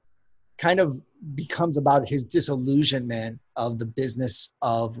 and kind of becomes about his disillusionment of the business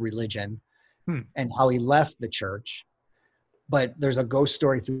of religion and how he left the church. But there's a ghost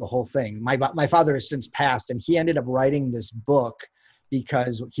story through the whole thing. My father has since passed, and he ended up writing this book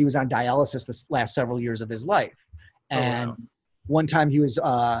because he was on dialysis this last several years of his life. And one time he was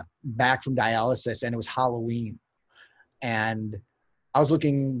back from dialysis, and it was Halloween. And I was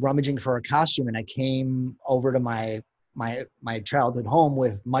rummaging for a costume, and I came over to my childhood home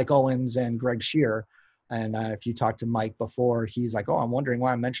with Mike Owens and Greg Shear. And if you talked to Mike before, he's like, oh, I'm wondering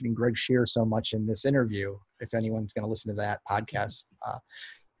why I'm mentioning Greg Shear so much in this interview, if anyone's going to listen to that podcast.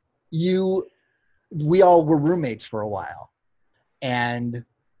 We all were roommates for a while. And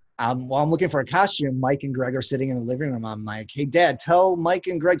while I'm looking for a costume, Mike and Greg are sitting in the living room. I'm like, hey, Dad, tell Mike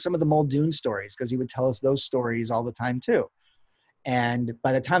and Greg some of the Muldoon stories, because he would tell us those stories all the time too. And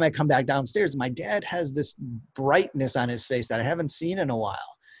by the time I come back downstairs, my dad has this brightness on his face that I haven't seen in a while.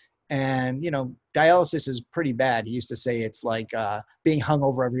 And, dialysis is pretty bad. He used to say it's like being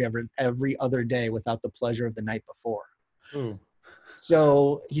hungover every other day without the pleasure of the night before. Ooh.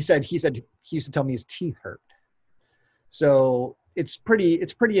 So he used to tell me his teeth hurt. So it's pretty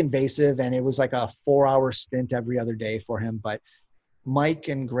invasive, and it was like a 4-hour stint every other day for him. But Mike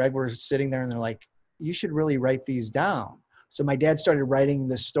and Greg were sitting there, and they're like, you should really write these down. So my dad started writing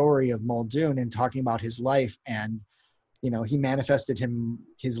the story of Muldoon and talking about his life, and he manifested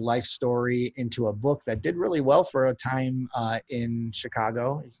his life story into a book that did really well for a time in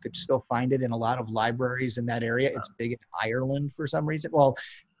Chicago. You could still find it in a lot of libraries in that area. It's big in Ireland for some reason. Well,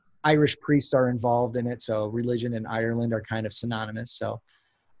 Irish priests are involved in it, so religion and Ireland are kind of synonymous. So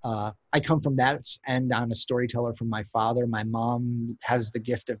I come from that end. I'm a storyteller from my father. My mom has the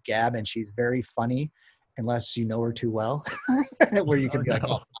gift of gab, and she's very funny, unless you know her too well, where you can be like,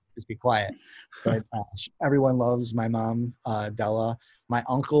 oh, just be quiet. But everyone loves my mom, Della. My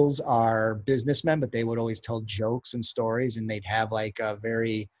uncles are businessmen, but they would always tell jokes and stories, and they'd have like a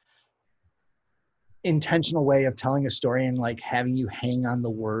very intentional way of telling a story and like having you hang on the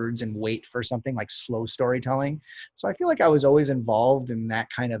words and wait for something, like slow storytelling. So I feel like I was always involved in that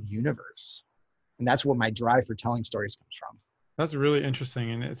kind of universe. And that's where my drive for telling stories comes from. That's really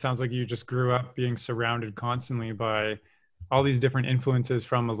interesting. And it sounds like you just grew up being surrounded constantly by all these different influences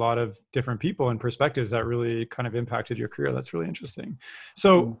from a lot of different people and perspectives that really kind of impacted your career. That's really interesting.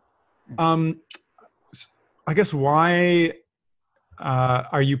 So I guess why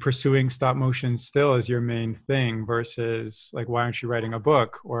are you pursuing stop motion still as your main thing versus like, why aren't you writing a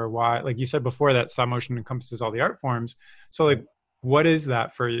book? Or why, like you said before, that stop motion encompasses all the art forms. So like, what is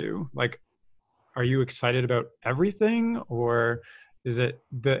that for you? Like, are you excited about everything, or is it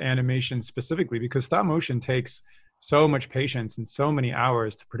the animation specifically? Because stop motion takes so much patience and so many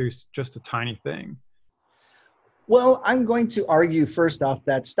hours to produce just a tiny thing. Well, I'm going to argue first off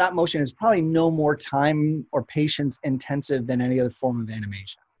that stop motion is probably no more time or patience intensive than any other form of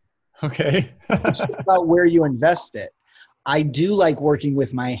animation. Okay. It's just about where you invest it. I do like working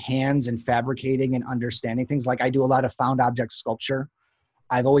with my hands and fabricating and understanding things. Like I do a lot of found object sculpture.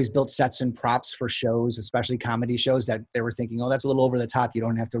 I've always built sets and props for shows, especially comedy shows, that they were thinking, oh, that's a little over the top. You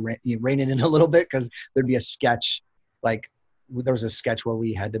don't have to rein it in a little bit, because there'd be a sketch. Like there was a sketch where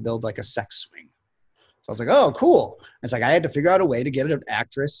we had to build like a sex swing. So I was like, oh, cool. It's like I had to figure out a way to get an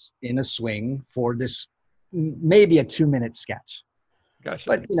actress in a swing for this, maybe a 2-minute sketch. Gotcha.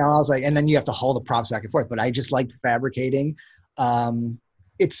 But, I was like, and then you have to haul the props back and forth. But I just liked fabricating.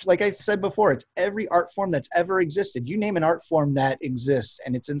 It's like I said before, it's every art form that's ever existed. You name an art form that exists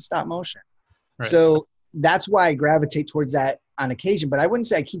and it's in stop motion. Right. So that's why I gravitate towards that on occasion. But I wouldn't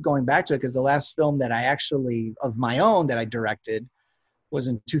say I keep going back to it, because the last film that I actually, of my own, that I directed was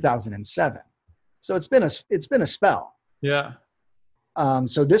in 2007. So it's been a spell. Yeah.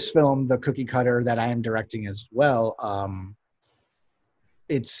 So this film, The Cookie Cutter, that I am directing as well,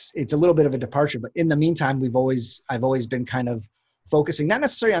 it's a little bit of a departure. But in the meantime, I've always been kind of focusing not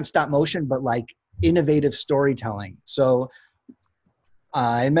necessarily on stop motion, but like innovative storytelling. So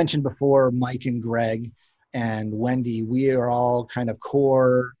I mentioned before, Mike and Greg and Wendy, we are all kind of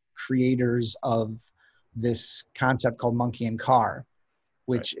core creators of this concept called Monkey and Car,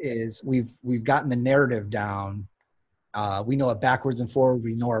 which is we've gotten the narrative down. We know it backwards and forward.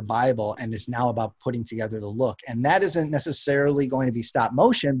 We know our Bible, and it's now about putting together the look. And that isn't necessarily going to be stop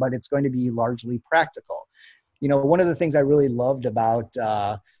motion, but it's going to be largely practical. One of the things I really loved about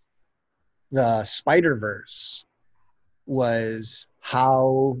the Spider-Verse was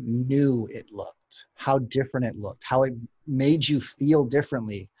how new it looked, how different it looked, how it made you feel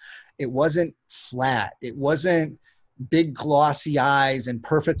differently. It wasn't flat. It wasn't big glossy eyes and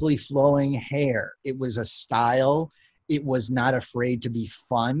perfectly flowing hair. It was a style. It was not afraid to be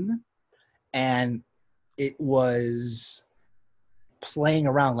fun. And it was playing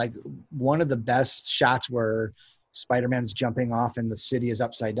around. Like one of the best shots where Spider-Man's jumping off and the city is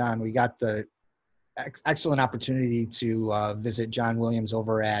upside down. We got the excellent opportunity to visit John Williams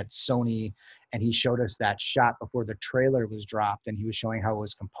over at Sony, and he showed us that shot before the trailer was dropped, and he was showing how it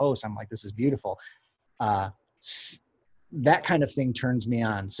was composed. I'm like, this is beautiful. That kind of thing turns me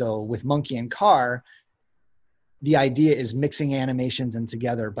on. So with Monkey and Car, the idea is mixing animations in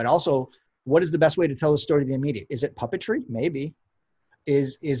together, but also, what is the best way to tell the story to the immediate? Is it puppetry? Maybe.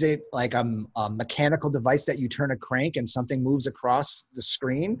 Is it like a mechanical device that you turn a crank and something moves across the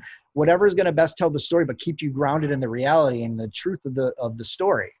screen? Whatever is going to best tell the story, but keep you grounded in the reality and the truth of the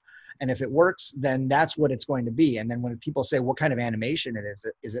story. And if it works, then that's what it's going to be. And then when people say, what kind of animation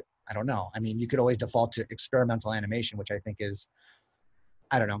is it? I don't know. I mean, you could always default to experimental animation, which I think is,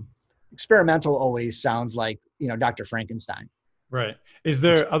 I don't know. Experimental always sounds like, Dr. Frankenstein. Right. Is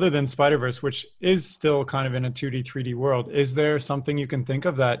there, other than Spider-Verse, which is still kind of in a 2D, 3D world, is there something you can think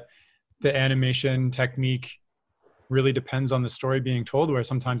of that the animation technique really depends on the story being told, where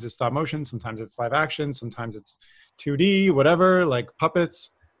sometimes it's stop motion, sometimes it's live action, sometimes it's 2D, whatever, like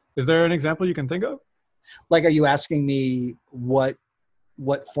puppets? Is there an example you can think of? Like, are you asking me what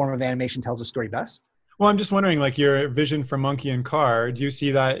form of animation tells a story best? Well, I'm just wondering, like, your vision for Monkey and Car, do you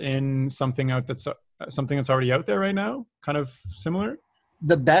see that in something that's already out there right now, kind of similar?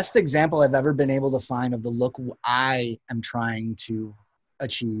 The best example I've ever been able to find of the look I am trying to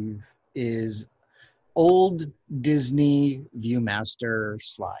achieve is old Disney Viewmaster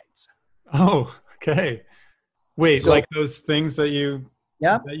slides. Oh, okay. Wait, so, like those things that you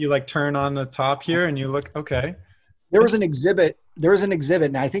like turn on the top here and you look, okay. There was an exhibit,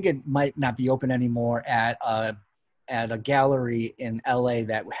 and I think it might not be open anymore, at a gallery in LA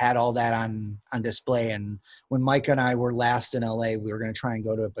that had all that on display. And when Mike and I were last in LA, we were going to try and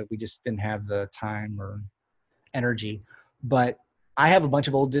go to it, but we just didn't have the time or energy. But I have a bunch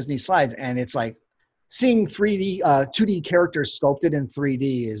of old Disney slides, and it's like seeing 2D characters sculpted in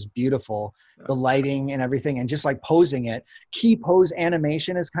 3D is beautiful. The lighting and everything, and just like posing it. Key pose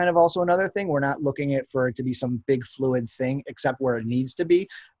animation is kind of also another thing. We're not looking for it to be some big fluid thing, except where it needs to be,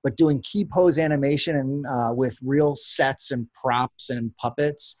 but doing key pose animation and with real sets and props and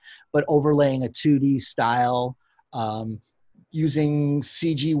puppets, but overlaying a 2D style, using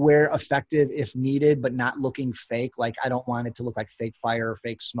CG where effective if needed, but not looking fake. Like, I don't want it to look like fake fire or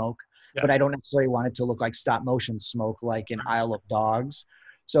fake smoke, but I don't necessarily want it to look like stop motion smoke, like in Isle of Dogs.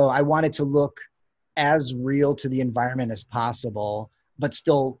 So I want it to look as real to the environment as possible, but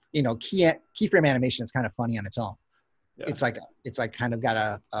still, keyframe animation is kind of funny on its own. Yeah. It's like kind of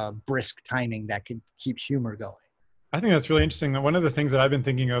got a brisk timing that can keep humor going. I think that's really interesting. One of the things that I've been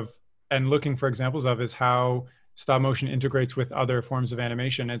thinking of and looking for examples of is how stop motion integrates with other forms of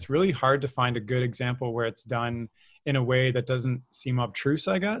animation. It's really hard to find a good example where it's done in a way that doesn't seem obtruse,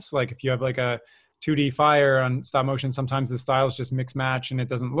 I guess. Like if you have like a 2D fire on stop motion, sometimes the styles just mix match and it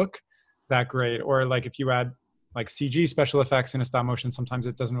doesn't look that great. Or like if you add like CG special effects in a stop motion, sometimes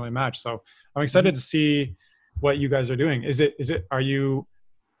it doesn't really match. So I'm excited to see what you guys are doing. Are you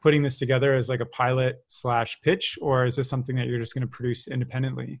putting this together as like a pilot / pitch, or is this something that you're just going to produce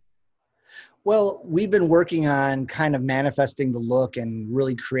independently? Well, we've been working on kind of manifesting the look and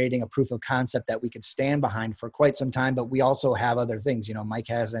really creating a proof of concept that we could stand behind for quite some time, but we also have other things. You know, Mike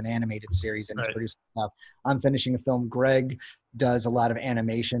has an animated series and he's Right. producing stuff. I'm finishing a film. Greg does a lot of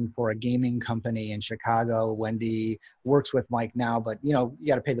animation for a gaming company in Chicago. Wendy works with Mike now, but you know, you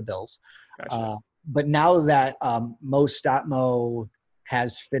got to pay the bills. Gotcha. But now that Mo Stop Mo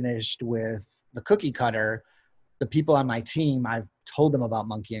has finished with the cookie cutter, the people on my team, I've told them about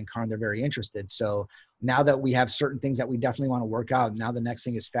Monkey and Car and they're very interested. So now that we have certain things that we definitely want to work out, now the next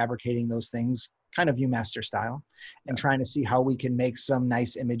thing is fabricating those things kind of Viewmaster style and trying to see how we can make some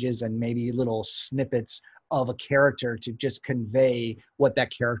nice images and maybe little snippets of a character to just convey what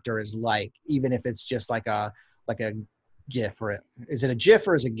that character is like, even if it's just like a GIF or is it a GIF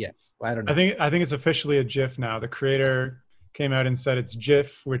or is it GIF? Well, I don't know. I think it's officially a GIF now. The creator came out and said it's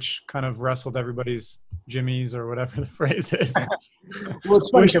GIF, which kind of wrestled everybody's jimmies or whatever the phrase is. Well, it's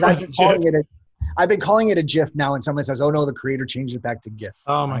funny Wish because it was a GIF. I've been calling it a GIF now, and someone says, "Oh no, the creator changed it back to GIF."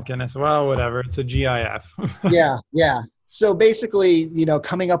 Oh my goodness. Well, whatever. It's a GIF. Yeah. So basically, you know,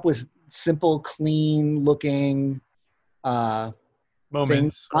 coming up with simple, clean looking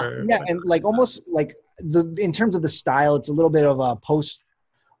Moments. and like almost like in terms of the style, it's a little bit of a post,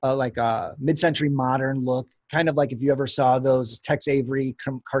 like a mid-century modern look, kind of like if you ever saw those Tex Avery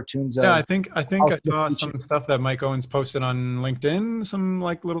cartoons. Yeah, I think I House of the saw Future. some stuff that Mike Owens posted on LinkedIn, some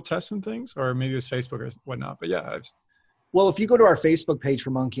like little tests and things, or maybe it was Facebook or whatnot. But yeah, Well, if you go to our Facebook page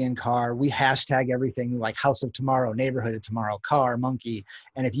for Monkey and Car, we hashtag everything like House of Tomorrow, Neighborhood of Tomorrow, Car, Monkey.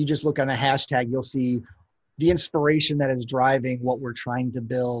 And if you just look on a hashtag, you'll see the inspiration that is driving what we're trying to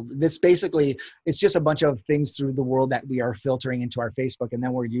build. This basically, it's just a bunch of things through the world that we are filtering into our Facebook. And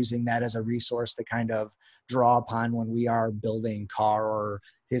then we're using that as a resource to kind of draw upon when we are building Car or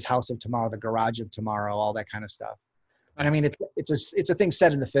his House of Tomorrow, the Garage of Tomorrow, all that kind of stuff. And I mean, it's a thing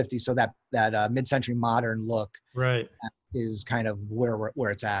set in the 50s. So that mid-century modern look right. is kind of where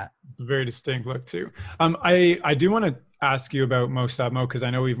it's at. It's a very distinct look too. I do want to ask you about Mo Stop Mo because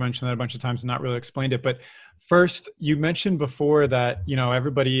I know we've mentioned that a bunch of times and not really explained it. But first, you mentioned before that, you know,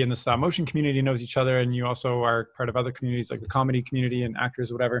 everybody in the stop motion community knows each other, and you also are part of other communities like the comedy community and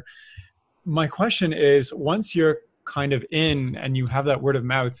actors, whatever. My question is, once you're kind of in and you have that word of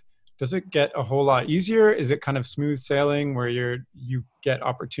mouth, does it get a whole lot easier? Is it kind of smooth sailing where you get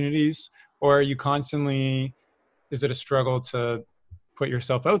opportunities, or are you constantly? Is it a struggle to put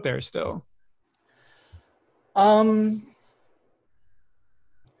yourself out there still?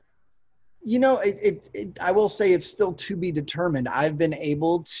 You know, I will say it's still to be determined. I've been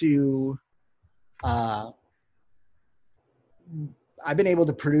able to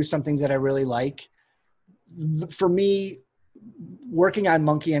produce some things that I really like. For me, working on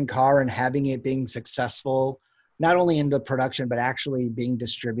Monkey and Car and having it being successful, not only into production, but actually being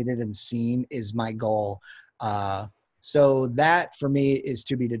distributed and seen is my goal. So that for me is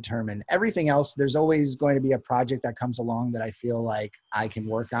to be determined. Everything else, there's always going to be a project that comes along that I feel like I can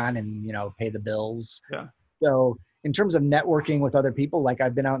work on and, you know, pay the bills. Yeah. So in terms of networking with other people, like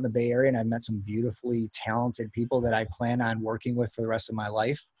I've been out in the Bay Area and I've met some beautifully talented people that I plan on working with for the rest of my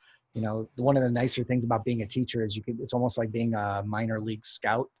life. You know, one of the nicer things about being a teacher is it's almost like being a minor league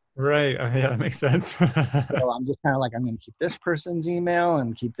scout. Right. Yeah, that makes sense. So I'm just kind of like, I'm going to keep this person's email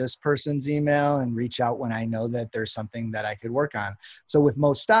and keep this person's email and reach out when I know that there's something that I could work on. So with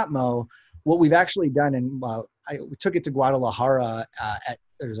Mo Stop Mo, what we've actually done, and we took it to Guadalajara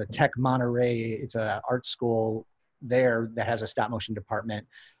there's a Tech Monterey. It's an art school there that has a stop motion department.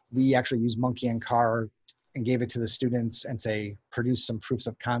 We actually used Monkey and Car and gave it to the students and say, produce some proofs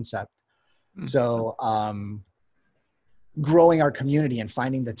of concept. Mm-hmm. So, growing our community and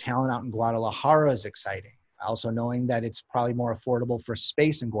finding the talent out in Guadalajara is exciting. Also knowing that it's probably more affordable for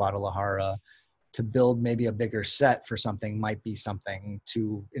space in Guadalajara to build maybe a bigger set for something might be something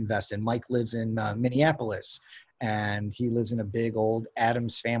to invest in. Mike lives in Minneapolis and he lives in a big old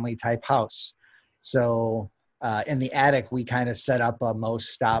Addams Family type house. So in the attic, we kind of set up a not Mo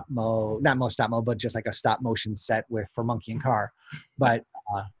Stop Mo, but just like a stop motion set for Monkey and Car. But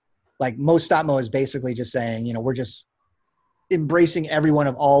like Mo Stop Mo is basically just saying, you know, we're just embracing everyone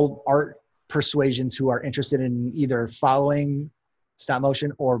of all art persuasions who are interested in either following stop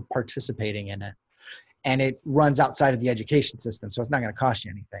motion or participating in it. And it runs outside of the education system. So it's not going to cost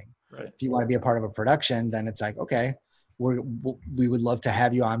you anything. Right. If you want to be a part of a production, then it's like, okay, we would love to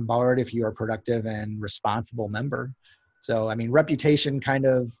have you on board if you're a productive and responsible member. So, I mean, reputation kind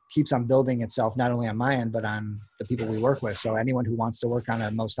of keeps on building itself, not only on my end, but on the people we work with. So anyone who wants to work on a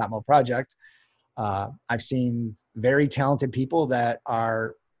Mo project, I've seen very talented people that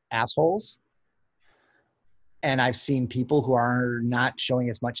are assholes. And I've seen people who are not showing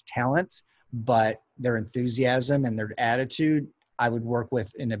as much talent, but their enthusiasm and their attitude, I would work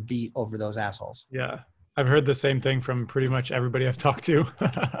with in a beat over those assholes. Yeah. I've heard the same thing from pretty much everybody I've talked to.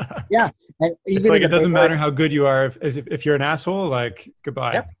 Yeah. And It's even like, it doesn't matter how good you are. If you're an asshole, like,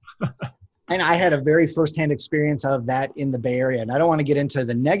 goodbye. Yep. And I had a very firsthand experience of that in the Bay Area. And I don't want to get into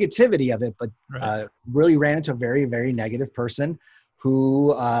the negativity of it, but really ran into a very, very negative person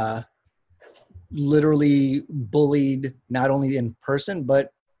who literally bullied not only in person,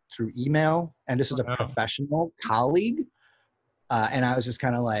 but through email. And this was a professional colleague. And I was just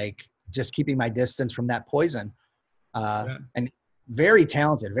kind of like, just keeping my distance from that poison. And very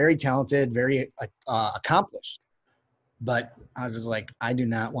talented, very accomplished. But I was just like, I do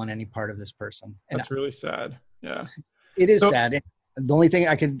not want any part of this person. And that's really sad. Yeah. It is sad. The only thing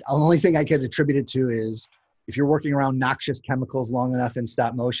I could attribute it to is if you're working around noxious chemicals long enough in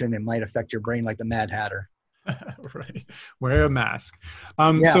stop motion, it might affect your brain like the Mad Hatter. Right. Wear a mask.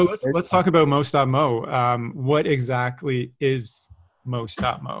 So let's talk about Mo Stop Mo. What exactly is Mo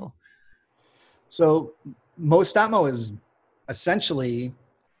Stop Mo? So Mo Stop Mo is essentially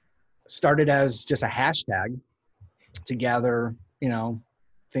started as just a hashtag to gather,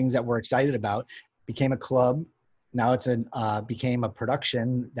 things that we're excited about. Became a club. Now it's became a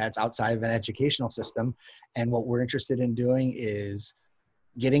production that's outside of an educational system. And what we're interested in doing is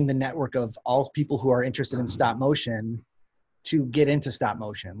getting the network of all people who are interested in stop motion to get into stop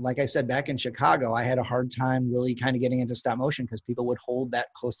motion. Like I said, back in Chicago, I had a hard time really kind of getting into stop motion because people would hold that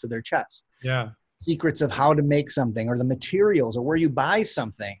close to their chest. Yeah. Secrets of how to make something or the materials or where you buy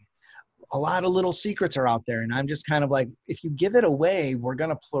something. A lot of little secrets are out there. And I'm just kind of like, if you give it away, we're going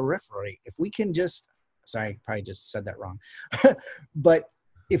to proliferate. If we can sorry, probably just said that wrong. But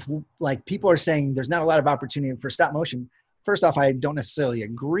if like people are saying there's not a lot of opportunity for stop motion, first off, I don't necessarily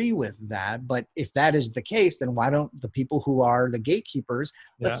agree with that. But if that is the case, then why don't the people who are the gatekeepers,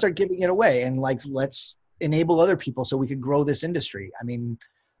 let's start giving it away and let's enable other people so we could grow this industry. I mean,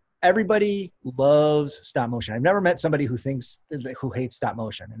 everybody loves stop motion. I've never met somebody who hates stop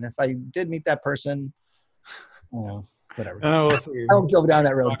motion. And if I did meet that person, whatever. Oh, I don't go down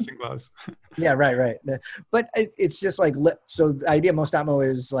that road. Boxing gloves. Yeah, right. But it's just like, so the idea of Mo Stop Mo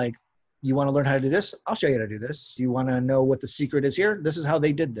is like, you want to learn how to do this? I'll show you how to do this. You want to know what the secret is here? This is how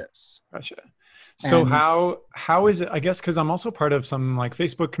they did this. Gotcha. So how is it, I guess, because I'm also part of some like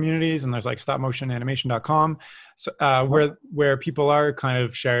Facebook communities and there's like stopmotionanimation.com, so, where people are kind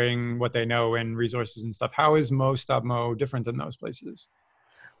of sharing what they know and resources and stuff. How is Mo Stop Mo different than those places?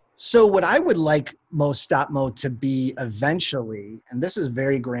 So what I would like Mo Stop Mo to be eventually, and this is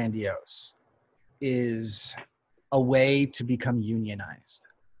very grandiose, is a way to become unionized.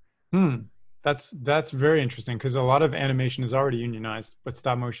 That's very interesting because a lot of animation is already unionized, but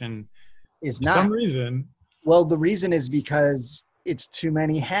stop motion is for not. some reason. Well, the reason is because it's too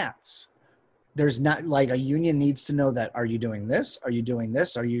many hats. There's not like a union needs to know that, are you doing this? Are you doing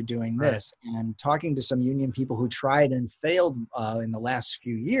this? Are you doing this? Right. And talking to some union people who tried and failed in the last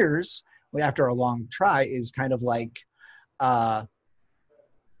few years, after a long try, is kind of like,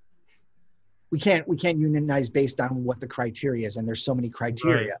 we can't unionize based on what the criteria is. And there's so many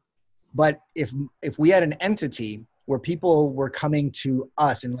criteria. Right. But if we had an entity where people were coming to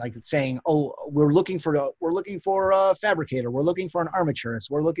us and like saying, oh, we're looking for a fabricator, we're looking for an armaturist,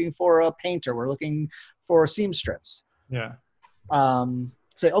 we're looking for a painter, we're looking for a seamstress. Yeah.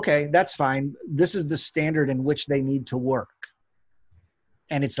 Say, okay, that's fine. This is the standard in which they need to work.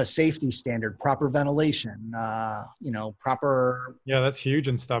 And it's a safety standard, proper ventilation, proper. Yeah, that's huge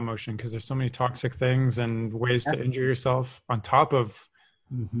in stop motion because there's so many toxic things and ways to injure yourself on top of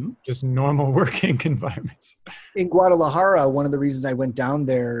just normal working environments. In Guadalajara, one of the reasons I went down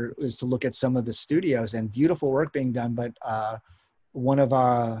there was to look at some of the studios and beautiful work being done. But when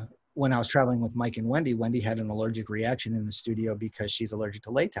I was traveling with Mike and Wendy had an allergic reaction in the studio because she's allergic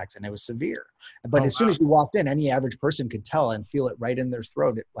to latex, and it was severe. But as soon as you walked in, any average person could tell and feel it right in their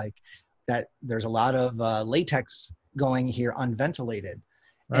throat. Like that, there's a lot of latex going here unventilated.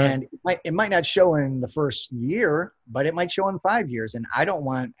 Right. And it might not show in the first year, but it might show in 5 years. And I don't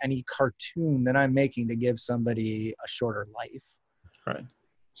want any cartoon that I'm making to give somebody a shorter life. Right.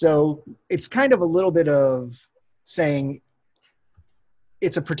 So it's kind of a little bit of saying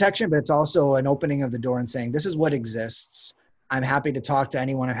it's a protection, but it's also an opening of the door and saying, this is what exists. I'm happy to talk to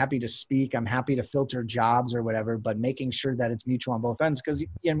anyone. I'm happy to speak. I'm happy to filter jobs or whatever, but making sure that it's mutual on both ends. Because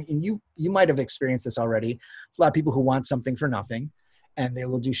you might have experienced this already. It's a lot of people who want something for nothing, and they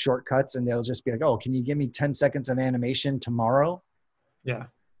will do shortcuts, and they'll just be like, "Oh, can you give me 10 seconds of animation tomorrow?" Yeah.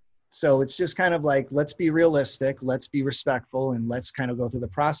 So it's just kind of like, let's be realistic, let's be respectful, and let's kind of go through the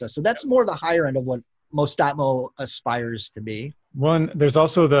process. So that's more the higher end of what most Stopmo aspires to be. One, there's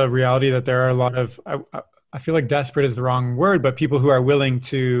also the reality that there are a lot of, I feel like desperate is the wrong word, but people who are willing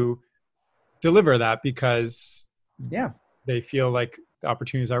to deliver that because they feel like the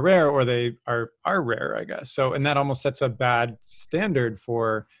opportunities are rare, or they are rare, I guess. So, and that almost sets a bad standard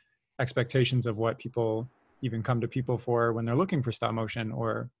for expectations of what people even come to people for when they're looking for stop motion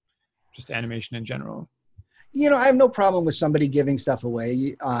or just animation in general. I have no problem with somebody giving stuff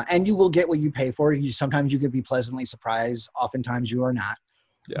away, and you will get what you pay for. Sometimes you can be pleasantly surprised. Oftentimes you are not.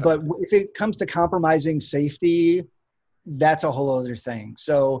 Yeah. But if it comes to compromising safety, that's a whole other thing.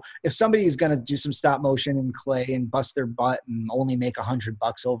 So if somebody is going to do some stop motion in clay and bust their butt and only make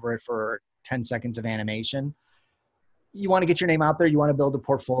 $100 over it for 10 seconds of animation, you want to get your name out there. You want to build a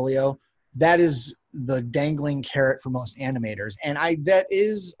portfolio. That is the dangling carrot for most animators. And that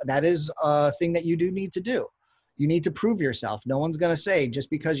is a thing that you do need to do. You need to prove yourself. No one's going to say just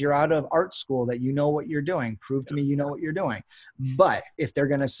because you're out of art school that you know what you're doing. Prove to me you know what you're doing. But if they're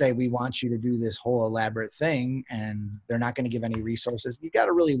going to say, we want you to do this whole elaborate thing, and they're not going to give any resources, you got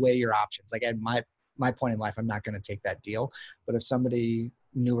to really weigh your options. Like at my point in life, I'm not going to take that deal. But if somebody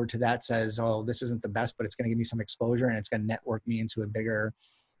newer to that says, oh, this isn't the best, but it's going to give me some exposure and it's going to network me into a bigger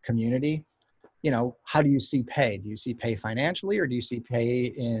community, how do you see pay? Do you see pay financially, or do you see pay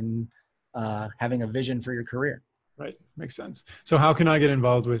in having a vision for your career? Right. Makes sense. So how can I get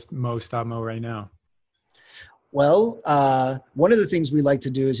involved with Mo Stop Mo right now? Well, one of the things we like to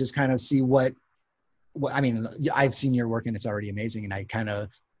do is just kind of see I've seen your work and it's already amazing. And I kind of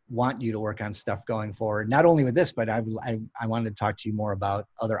want you to work on stuff going forward, not only with this, but I wanted to talk to you more about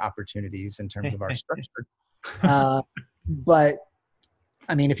other opportunities in terms of our structure. But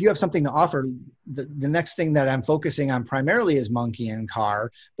I mean, if you have something to offer, the next thing that I'm focusing on primarily is Monkey and Car,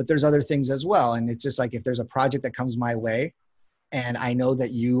 but there's other things as well. And it's just like, if there's a project that comes my way and I know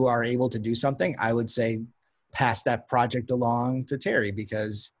that you are able to do something, I would say pass that project along to Terry,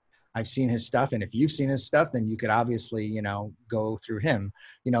 because I've seen his stuff. And if you've seen his stuff, then you could obviously, go through him.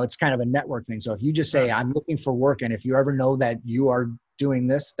 It's kind of a network thing. So if you just say, I'm looking for work, and if you ever know that you are doing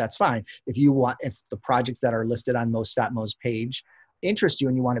this, that's fine. If the projects that are listed on Mo Stop Mo's page interest you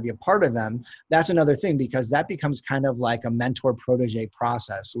and you want to be a part of them, that's another thing, because that becomes kind of like a mentor protege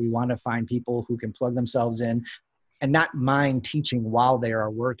process. We want to find people who can plug themselves in and not mind teaching while they are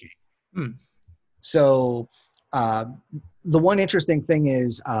working. So the one interesting thing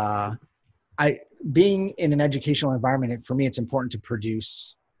is being in an educational environment, for me, it's important to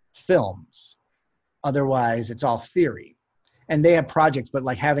produce films. Otherwise, it's all theory. And they have projects, but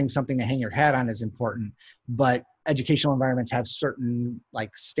like having something to hang your hat on is important. But educational environments have certain like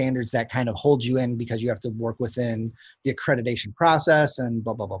standards that kind of hold you in, because you have to work within the accreditation process and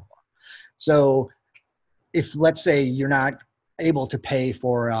blah, blah, blah, blah. So if, let's say, you're not able to pay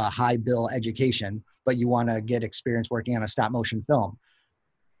for a high bill education, but you want to get experience working on a stop motion film,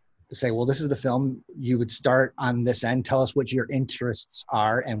 say, well, this is the film. You would start on this end, tell us what your interests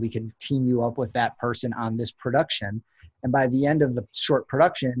are, and we can team you up with that person on this production. And by the end of the short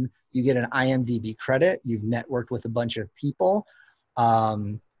production, you get an IMDb credit. You've networked with a bunch of people.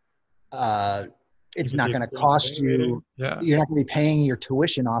 It's not going to cost you. Yeah. You're not going to be paying your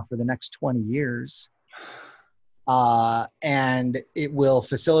tuition off for the next 20 years. And it will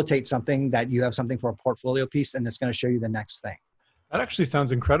facilitate something that you have something for a portfolio piece, and that's going to show you the next thing. That actually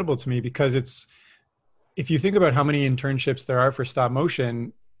sounds incredible to me, because if you think about how many internships there are for stop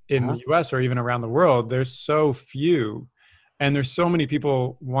motion in the US or even around the world, there's so few, and there's so many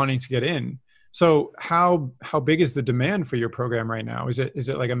people wanting to get in. So how big is the demand for your program right now? Is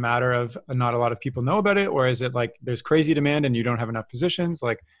it like a matter of not a lot of people know about it, or is it like there's crazy demand and you don't have enough positions?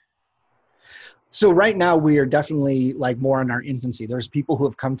 So right now we are definitely like more in our infancy. There's people who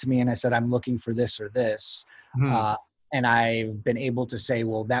have come to me and I said, I'm looking for this or this. And I've been able to say,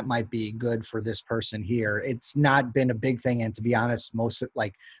 well, that might be good for this person here. It's not been a big thing. And to be honest,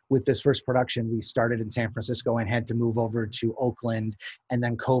 with this first production, we started in San Francisco and had to move over to Oakland, and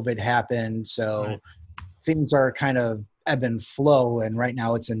then COVID happened. So things are kind of ebb and flow. And right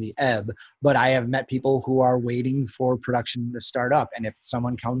now it's in the ebb, but I have met people who are waiting for production to start up. And if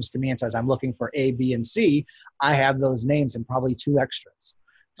someone comes to me and says, I'm looking for A, B, and C, I have those names and probably 2 extras.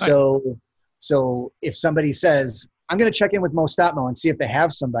 So if somebody says, I'm going to check in with Mo Stop Mo and see if they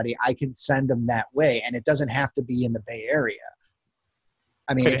have somebody, I can send them that way. And it doesn't have to be in the Bay Area.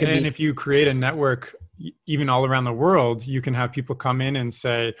 I mean, it could And be, if you create a network, even all around the world, you can have people come in and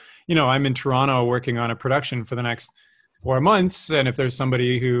say, I'm in Toronto working on a production for the next 4 months. And if there's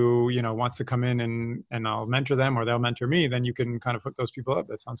somebody who, wants to come in and I'll mentor them or they'll mentor me, then you can kind of hook those people up.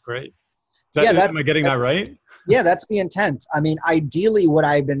 That sounds great. yeah, Am I getting that right? yeah, that's the intent. I mean, ideally what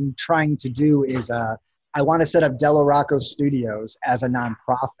I've been trying to do is, I want to set up Della Rocco Studios as a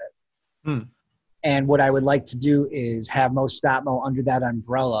nonprofit. Hmm. And what I would like to do is have Mostapmo under that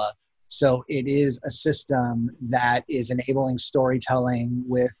umbrella. So it is a system that is enabling storytelling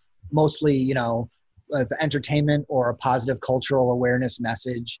with mostly, the entertainment or a positive cultural awareness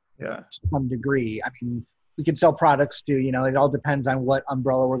message Yeah. to some degree. I mean, we can sell products to, it all depends on what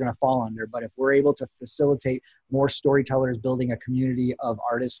umbrella we're going to fall under. But if we're able to facilitate more storytellers building a community of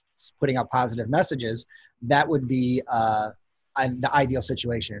artists putting out positive messages, that would be the ideal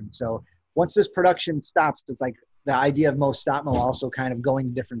situation. So once this production stops, it's like the idea of Mostapmo also kind of going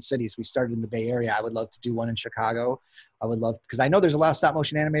to different cities. We started in the Bay Area. I would love to do one in Chicago. I would love, because I know there's a lot of stop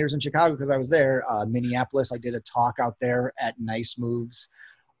motion animators in Chicago because I was there. Minneapolis, I did a talk out there at Nice Moves.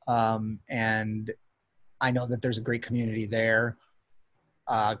 And I know that there's a great community there.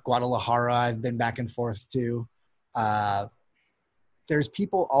 Guadalajara, I've been back and forth to. There's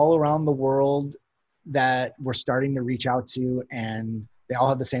people all around the world that we're starting to reach out to, and they all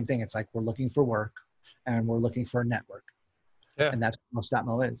have the same thing. It's like, we're looking for work and we're looking for a network. Yeah. And that's what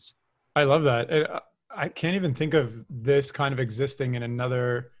Mostapmo is. I love that. I can't even think of this kind of existing in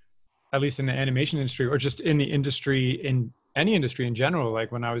another, at least in the animation industry or just in the industry, in any industry in general.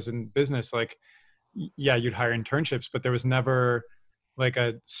 Like when I was in business, like, yeah, you'd hire internships, but there was never like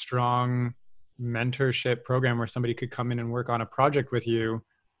a strong mentorship program where somebody could come in and work on a project with you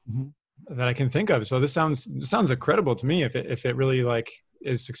that I can think of. So this sounds incredible to me. If it really like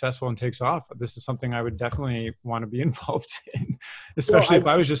is successful and takes off, this is something I would definitely want to be involved in, especially if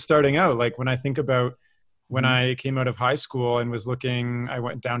I was just starting out. Like when I think about when I came out of high school and was looking, I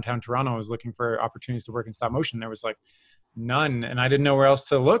went downtown Toronto, I was looking for opportunities to work in stop motion. There was like none. And I didn't know where else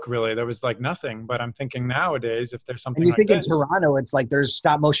to look really. There was like nothing, but I'm thinking nowadays, if there's something and you like think this, in Toronto, it's like there's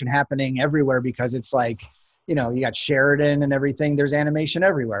stop motion happening everywhere because it's like, you got Sheridan and everything. There's animation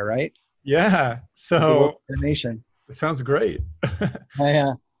everywhere, right? yeah. So animation. it sounds great.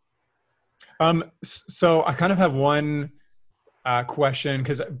 Yeah. So I kind of have one question,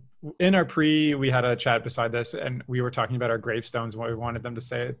 because in our we had a chat beside this and we were talking about our gravestones, what we wanted them to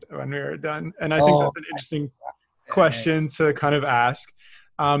say it when we were done. And I think that's an interesting question to kind of ask,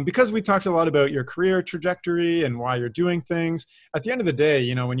 because we talked a lot about your career trajectory and why you're doing things. At the end of the day,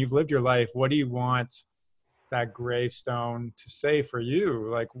 when you've lived your life, what do you want that gravestone to say for you?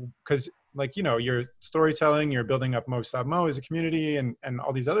 Like, because like, you're storytelling, you're building up Mostapmo as a community and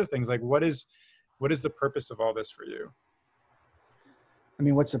all these other things. Like, what is the purpose of all this for you? I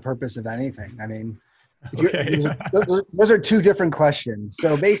mean, what's the purpose of anything? I mean, okay. those are two different questions.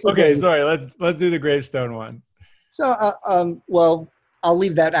 So basically, okay, sorry, let's do the gravestone one. So, well, I'll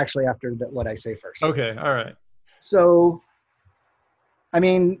leave that actually after what I say first. Okay. All right. So, I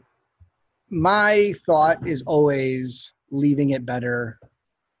mean, my thought is always leaving it better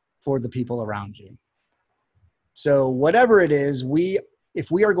for the people around you. So whatever it is,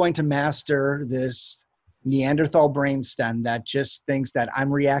 if we are going to master this Neanderthal brainstem that just thinks that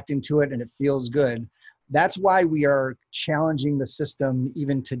I'm reacting to it and it feels good, that's why we are challenging the system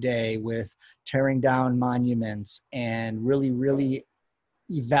even today with tearing down monuments and really, really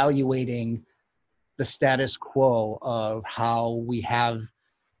evaluating the status quo of how we have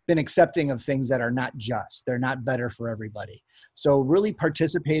been accepting of things that are not just, they're not better for everybody. So really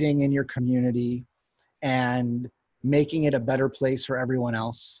participating in your community and making it a better place for everyone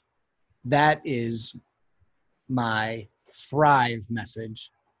else. That is my thrive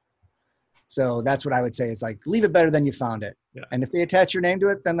message. So that's what I would say. It's like, leave it better than you found it. Yeah. And if they attach your name to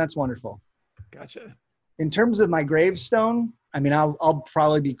it, then that's wonderful. Gotcha. In terms of my gravestone, I mean, I'll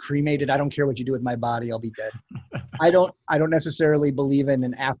probably be cremated. I don't care what you do with my body. I'll be dead. I don't necessarily believe in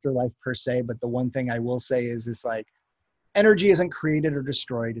an afterlife per se, but the one thing I will say is it's like energy isn't created or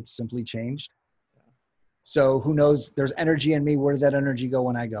destroyed. It's simply changed. So who knows? There's energy in me. Where does that energy go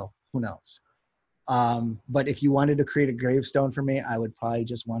when I go? Who knows? But if you wanted to create a gravestone for me, I would probably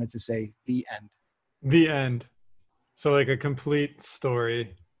just want it to say the end. The end. So like a complete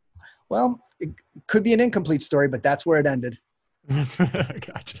story. Well, it could be an incomplete story, but that's where it ended.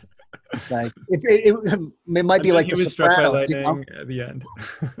 Gotcha. It's like it might be like The Sopranos. At the end.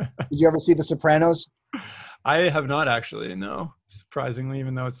 Did you ever see The Sopranos? I have not actually, no. Surprisingly,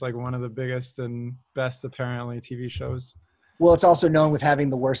 even though it's like one of the biggest and best apparently TV shows. Well, it's also known with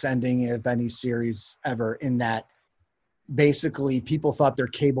having the worst ending of any series ever, in that basically people thought their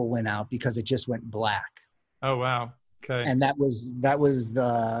cable went out because it just went black. Oh, wow. Okay. And that was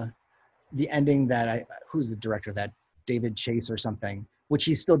the ending that who's the director of that? David Chase or something, which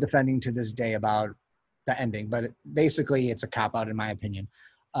he's still defending to this day about the ending. But basically it's a cop out in my opinion.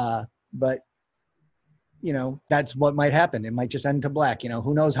 But you know, that's what might happen. It might just end to black. You know,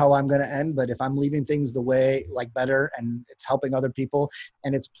 who knows how I'm going to end, but if I'm leaving things the way like better and it's helping other people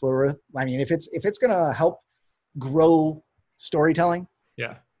and it's plural, I mean, if it's going to help grow storytelling,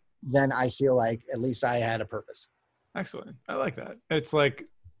 yeah, then I feel like at least I had a purpose. Excellent. I like that. It's like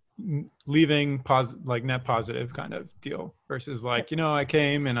leaving like net positive kind of deal versus like, you know, I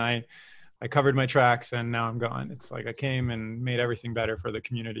came and I covered my tracks and now I'm gone. It's like I came and made everything better for the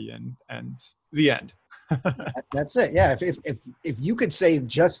community and the end. That's it. Yeah. If you could say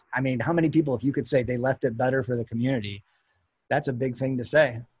just, I mean, how many people, if you could say they left it better for the community, that's a big thing to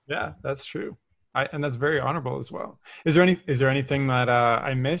say. Yeah, that's true. And that's very honorable as well. Is there anything that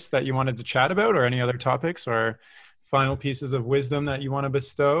I missed that you wanted to chat about, or any other topics or final pieces of wisdom that you want to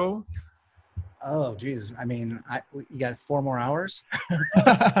bestow? Oh, geez. I mean, you got 4 more hours?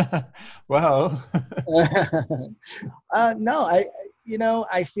 Well, no,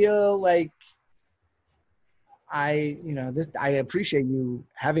 I feel like I appreciate you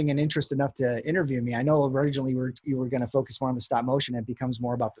having an interest enough to interview me. I know originally you were going to focus more on the stop motion. It becomes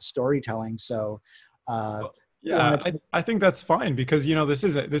more about the storytelling. So, yeah, I think that's fine because, you know, this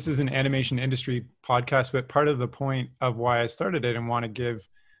is an animation industry podcast, but part of the point of why I started it and want to give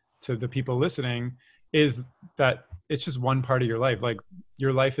to the people listening is that it's just one part of your life. Like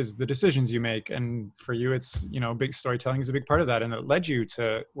your life is the decisions you make. And for you, it's, you know, big storytelling is a big part of that. And it led you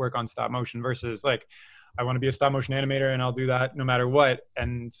to work on stop motion versus like, I want to be a stop motion animator and I'll do that no matter what.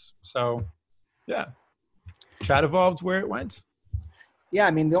 And so, yeah, chat evolved where it went. Yeah.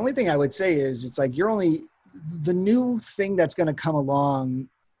 I mean, the only thing I would say is it's like, the new thing that's going to come along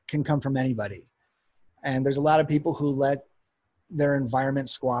can come from anybody. And there's a lot of people who let their environment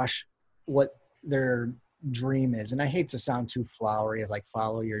squash what their dream is. And I hate to sound too flowery of like,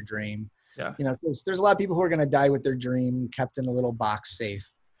 follow your dream. Yeah. You know, there's a lot of people who are going to die with their dream kept in a little box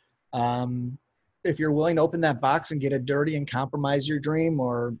safe. If you're willing to open that box and get it dirty and compromise your dream,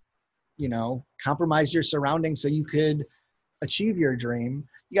 or, you know, compromise your surroundings so you could achieve your dream,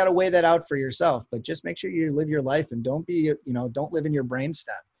 you got to weigh that out for yourself. But just make sure you live your life and don't live in your brainstem.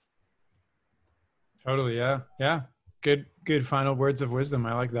 Totally. Yeah. Yeah. Good final words of wisdom.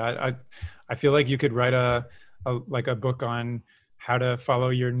 I like that. I feel like you could write a book on how to follow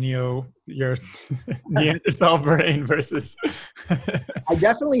your Neanderthal brain versus. I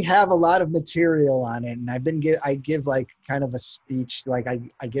definitely have a lot of material on it, and I give like kind of a speech, like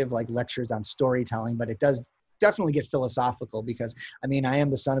I give like lectures on storytelling, but it does definitely get philosophical because I mean, I am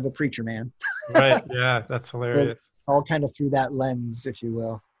the son of a preacher man. Right. Yeah. That's hilarious. So all kind of through that lens, if you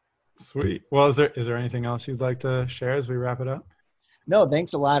will. Sweet. Well, is there anything else you'd like to share as we wrap it up? No,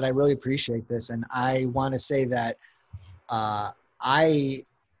 thanks a lot. I really appreciate this. And I want to say that,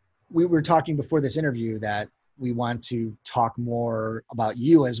 we were talking before this interview that we want to talk more about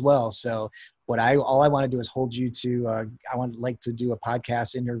you as well. So all I want to do is hold you to, I would like to do a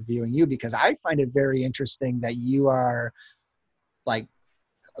podcast interviewing you because I find it very interesting that you are like,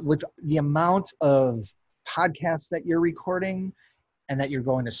 with the amount of podcasts that you're recording and that you're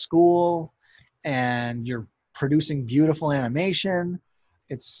going to school and you're producing beautiful animation.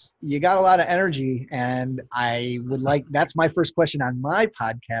 You got a lot of energy, and that's my first question on my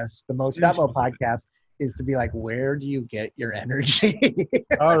podcast, the Most Atmo podcast, is to be like, where do you get your energy?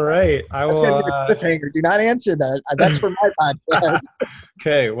 All right. That's going to be the cliffhanger. Do not answer that. That's for my podcast.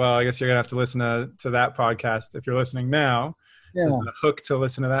 Okay. Well, I guess you're going to have to listen to that podcast. If you're listening now, yeah. There's a hook to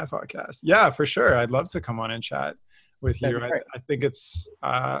listen to that podcast. Yeah, for sure. I'd love to come on and chat with you. I think it's,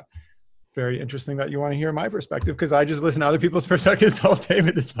 very interesting that you want to hear my perspective because I just listen to other people's perspectives all day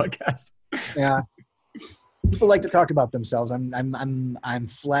with this podcast. Yeah. People like to talk about themselves. I'm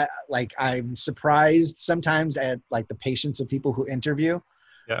flat. Like I'm surprised sometimes at like the patience of people who interview.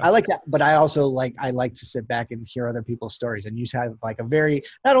 Yeah. I like that, but I also like to sit back and hear other people's stories, and you have like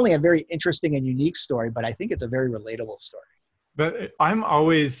not only a very interesting and unique story, but I think it's a very relatable story. But I'm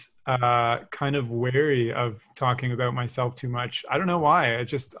always kind of wary of talking about myself too much. I don't know why.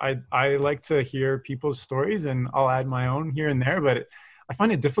 I like to hear people's stories, and I'll add my own here and there. But I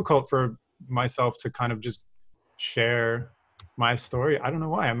find it difficult for myself to kind of just share my story. I don't know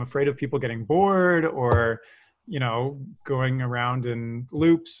why. I'm afraid of people getting bored or, you know, going around in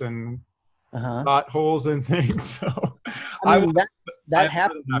loops and thought holes and things. So I mean, that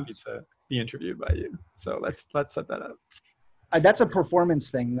happens. I'm happy to be interviewed by you. So let's set that up. That's a performance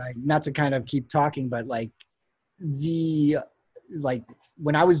thing, like not to kind of keep talking, but like like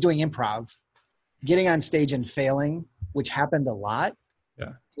when I was doing improv, getting on stage and failing, which happened a lot,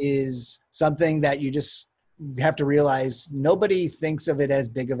 is something that you just have to realize nobody thinks of it as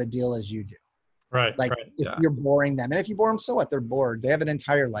big of a deal as you do. Right. Like if you're boring them, and if you bore them, so what? They're bored. They have an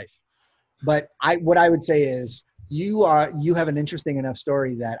entire life. But what I would say is you have an interesting enough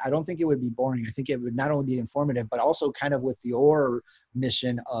story that I don't think it would be boring. I think it would not only be informative, but also kind of with your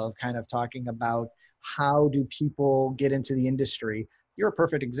mission of kind of talking about how do people get into the industry. You're a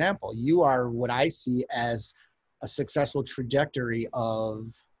perfect example. You are what I see as a successful trajectory of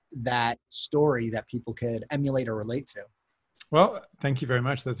that story that people could emulate or relate to. Well, thank you very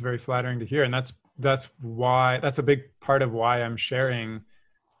much. That's very flattering to hear. And that's a big part of why I'm sharing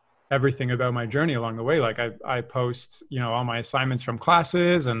everything about my journey along the way. Like I post, all my assignments from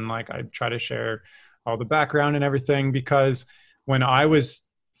classes, and like I try to share all the background and everything, because when I was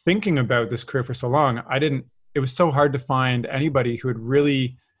thinking about this career for so long, it was so hard to find anybody who had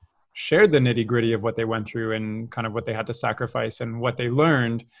really shared the nitty gritty of what they went through and kind of what they had to sacrifice and what they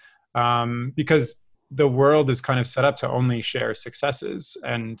learned. Because the world is kind of set up to only share successes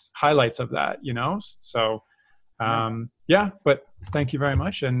and highlights of that, So, but thank you very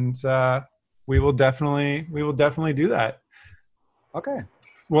much. And, we will definitely do that. Okay.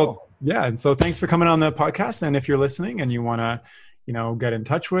 Well, cool. Yeah. And so thanks for coming on the podcast. And if you're listening and you want to, get in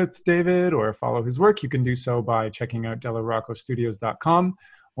touch with David or follow his work, you can do so by checking out delaroccostudios.com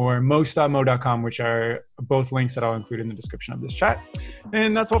or most.mo.com, which are both links that I'll include in the description of this chat.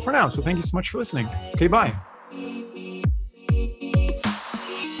 And that's all for now. So thank you so much for listening. Okay, bye.